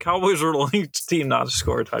 Cowboys were the only team not to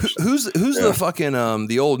score a touchdown. Who's the fucking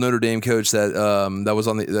the old Notre Dame coach that was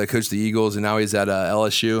on that coached the Eagles and now he's at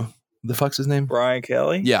LSU. The fuck's his name? Brian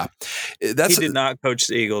Kelly? Yeah. He did not coach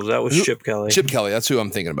the Eagles. That was Chip Kelly. Chip Kelly. That's who I'm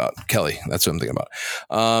thinking about. Kelly. That's who I'm thinking about.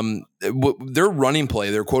 Their running play,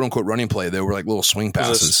 their quote unquote running play, they were like little swing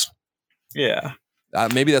passes. Yeah.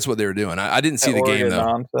 Maybe that's what they were doing. I didn't see the game though.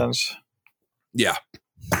 Nonsense. Yeah.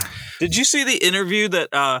 Did you see the interview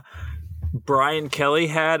that Brian Kelly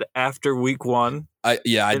had after week 1? I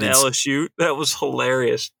did. LSU? That was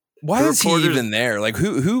hilarious. Why is he even there? Like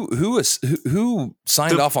who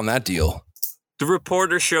signed off on that deal? The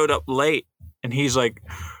reporter showed up late, and he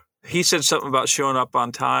said something about showing up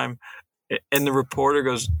on time, and the reporter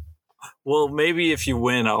goes, "Well, maybe if you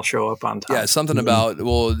win, I'll show up on time." Yeah, something about I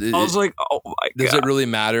was like, "Oh my god!" Does it really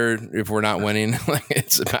matter if we're not winning? Like,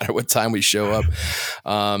 it's a matter what time we show up.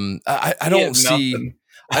 I don't see.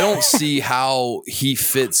 I don't see how he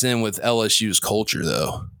fits in with LSU's culture,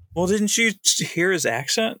 though. Well, didn't you hear his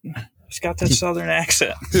accent? He's got that southern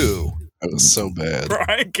accent. Who? That was so bad.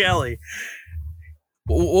 Brian Kelly.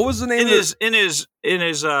 What was the name in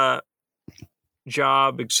his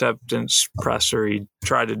job acceptance presser? He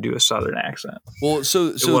tried to do a southern accent. Well, so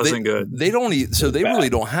it wasn't good. They don't. So they really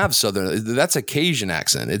don't have southern. That's a Cajun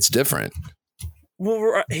accent. It's different.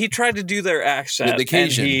 Well, he tried to do their accent. The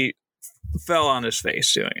Cajun. And he fell on his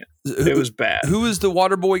face doing it. It was bad. Who is the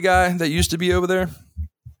water boy guy that used to be over there?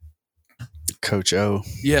 Coach O.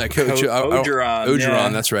 Yeah, Coach Ogeron. Ogeron, yeah.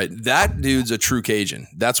 That's right. That dude's a true Cajun.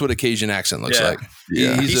 That's what a Cajun accent looks like.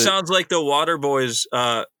 Yeah. He sounds like the water boy's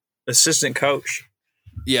assistant coach.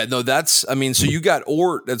 Yeah, no, so you got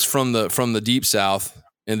Ort that's from the deep south,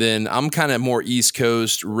 and then I'm kind of more East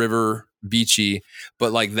Coast, river, beachy,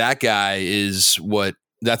 but like that guy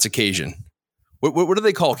that's a Cajun. What do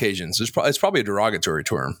they call Cajuns? It's probably a derogatory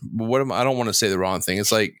term. But I don't want to say the wrong thing.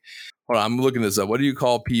 It's like, hold on, I'm looking this up. What do you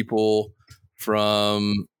call people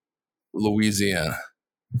from Louisiana?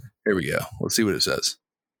 Here we go. Let's see what it says.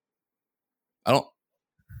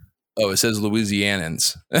 It says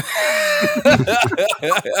Louisianans.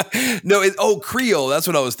 No, Creole. That's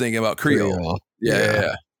what I was thinking about. Creole.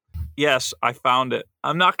 Yeah. Yes, I found it.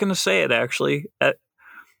 I'm not going to say it actually.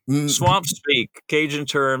 Swamp speak, Cajun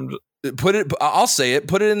term. I'll say it.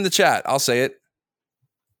 Put it in the chat. I'll say it.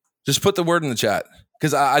 Just put the word in the chat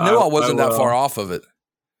because I know I wasn't that far off of it.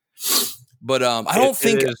 But I don't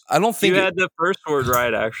think you had the first word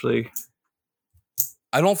right. Actually,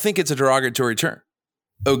 I don't think it's a derogatory term.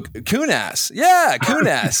 Oh, coon-ass. Yeah,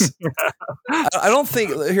 coon-ass. I don't think.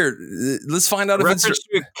 Here, let's find out if it's reference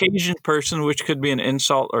to a Cajun person, which could be an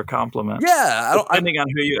insult or compliment. Yeah, depending on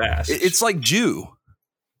who you ask. It's like Jew.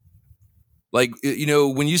 Like,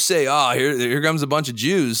 when you say, here comes a bunch of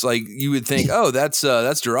Jews, like you would think, that's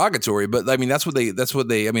derogatory. But I mean, that's what they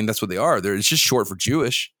are. It's just short for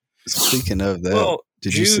Jewish. Speaking of that,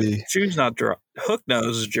 did you see? Jew's not hook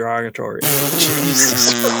nose is derogatory.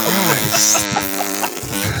 Jesus Christ.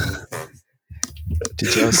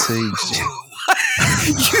 Did y'all see?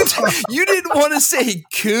 You didn't want to say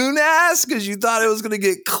coon ass because you thought it was going to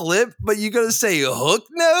get clipped, but you're going to say hook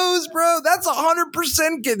nose, bro? That's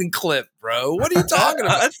 100% getting clipped, bro. What are you talking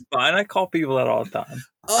about? That's fine. I call people that all the time.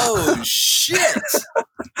 Oh, shit.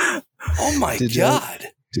 Oh, my God.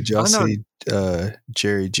 Did y'all see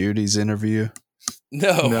Jerry Judy's interview?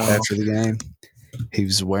 No. After the game,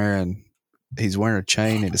 he's wearing a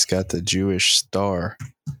chain and it's got the Jewish star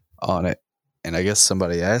on it. And I guess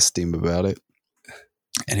somebody asked him about it.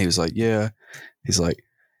 And he was like, yeah. He's like,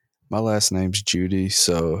 my last name's Judy,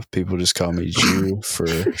 so people just call me Jew for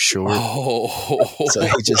short.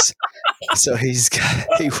 So he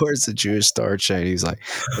wears a Jewish star chain. He's like,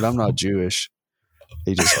 but I'm not Jewish.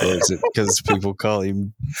 He just wears it because people call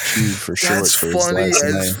him Jew for short for his last name. That's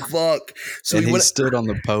funny as fuck. So he stood on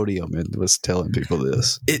the podium and was telling people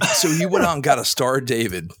this. So he went out and got a Star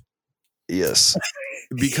David. Yes.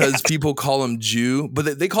 Because people call him Jew,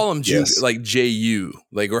 but they call him Jew like J-U,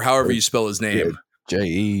 like, or however you spell his name.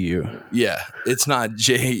 J-E-U. Yeah, it's not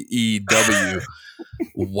J-E-W.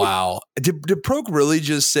 Wow. Did Prok really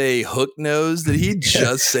just say hook nose? Did he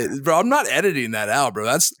just say, bro, I'm not editing that out, bro.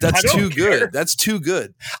 That's too good. That's too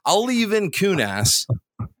good. I'll leave in coon ass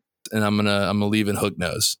and I'm gonna leave in hook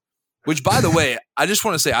nose. Which, by the way, I just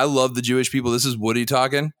want to say I love the Jewish people. This is Woody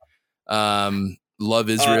talking. Love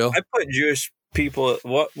Israel. I put Jewish people.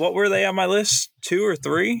 What were they on my list? 2 or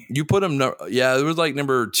 3? You put them. Yeah, it was like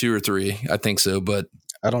number 2 or 3. I think so. But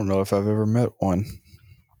I don't know if I've ever met one.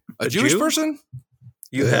 A Jewish person?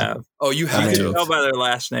 You have. Oh, you have You to. can tell by their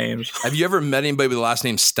last names. Have you ever met anybody with the last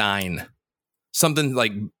name Stein? Something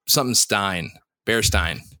Stein. Bear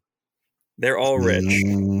Stein. They're all rich.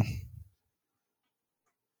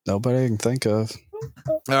 Nobody I can think of.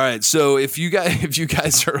 All right. So if you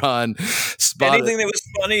guys are on Spotify, Anything that was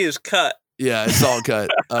funny is cut. yeah, it's all cut.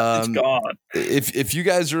 It's gone. If you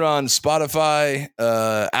guys are on Spotify,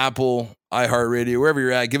 Apple, iHeartRadio, wherever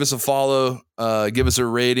you're at, give us a follow, give us a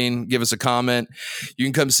rating, give us a comment. You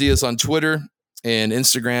can come see us on Twitter and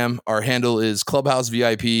Instagram. Our handle is Clubhouse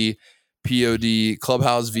VIP POD,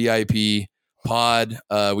 Clubhouse VIP Pod.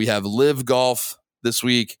 We have LIV Golf this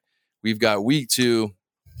week. We've got week 2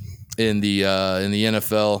 in the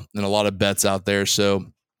NFL and a lot of bets out there. So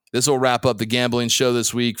this will wrap up the gambling show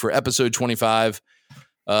this week for episode 25.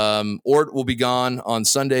 Ort will be gone on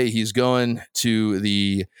Sunday. He's going to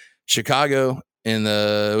the Chicago in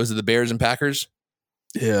the Bears and Packers?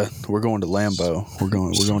 Yeah, we're going to Lambeau. We're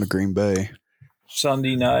going to Green Bay.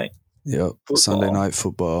 Sunday night. Yep. Football. Sunday night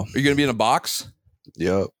football. Are you going to be in a box?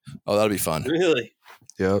 Yep. Oh, that'll be fun. Really?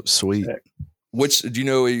 Yep. Sweet. Do you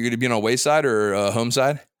know, are you going to be on away side or home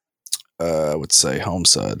side? I would say home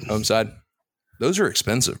side. Home side. Those are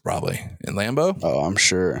expensive, probably in Lambeau. Oh, I'm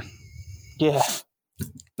sure. Yeah.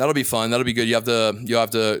 That'll be fun. That'll be good. You'll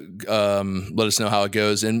have to let us know how it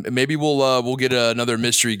goes, and maybe we'll get another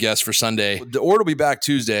mystery guest for Sunday. The Ord will be back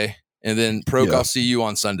Tuesday, and then Prok, Yeah. I'll see you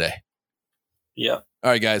on Sunday. Yeah. All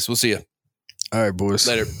right, guys. We'll see you All right, boys.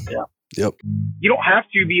 later. Yep. You don't have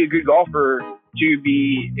to be a good golfer to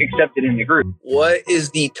be accepted in the group. What is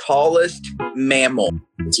the tallest mammal?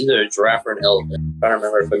 It's either a giraffe or an elephant. I don't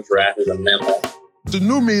remember if a giraffe is a mammal. The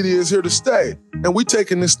new media is here to stay, and we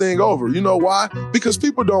taking this thing over. You know why? Because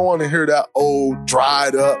people don't want to hear that old,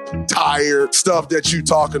 dried up, tired stuff that you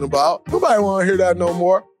talking about. Nobody want to hear that no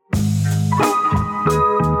more.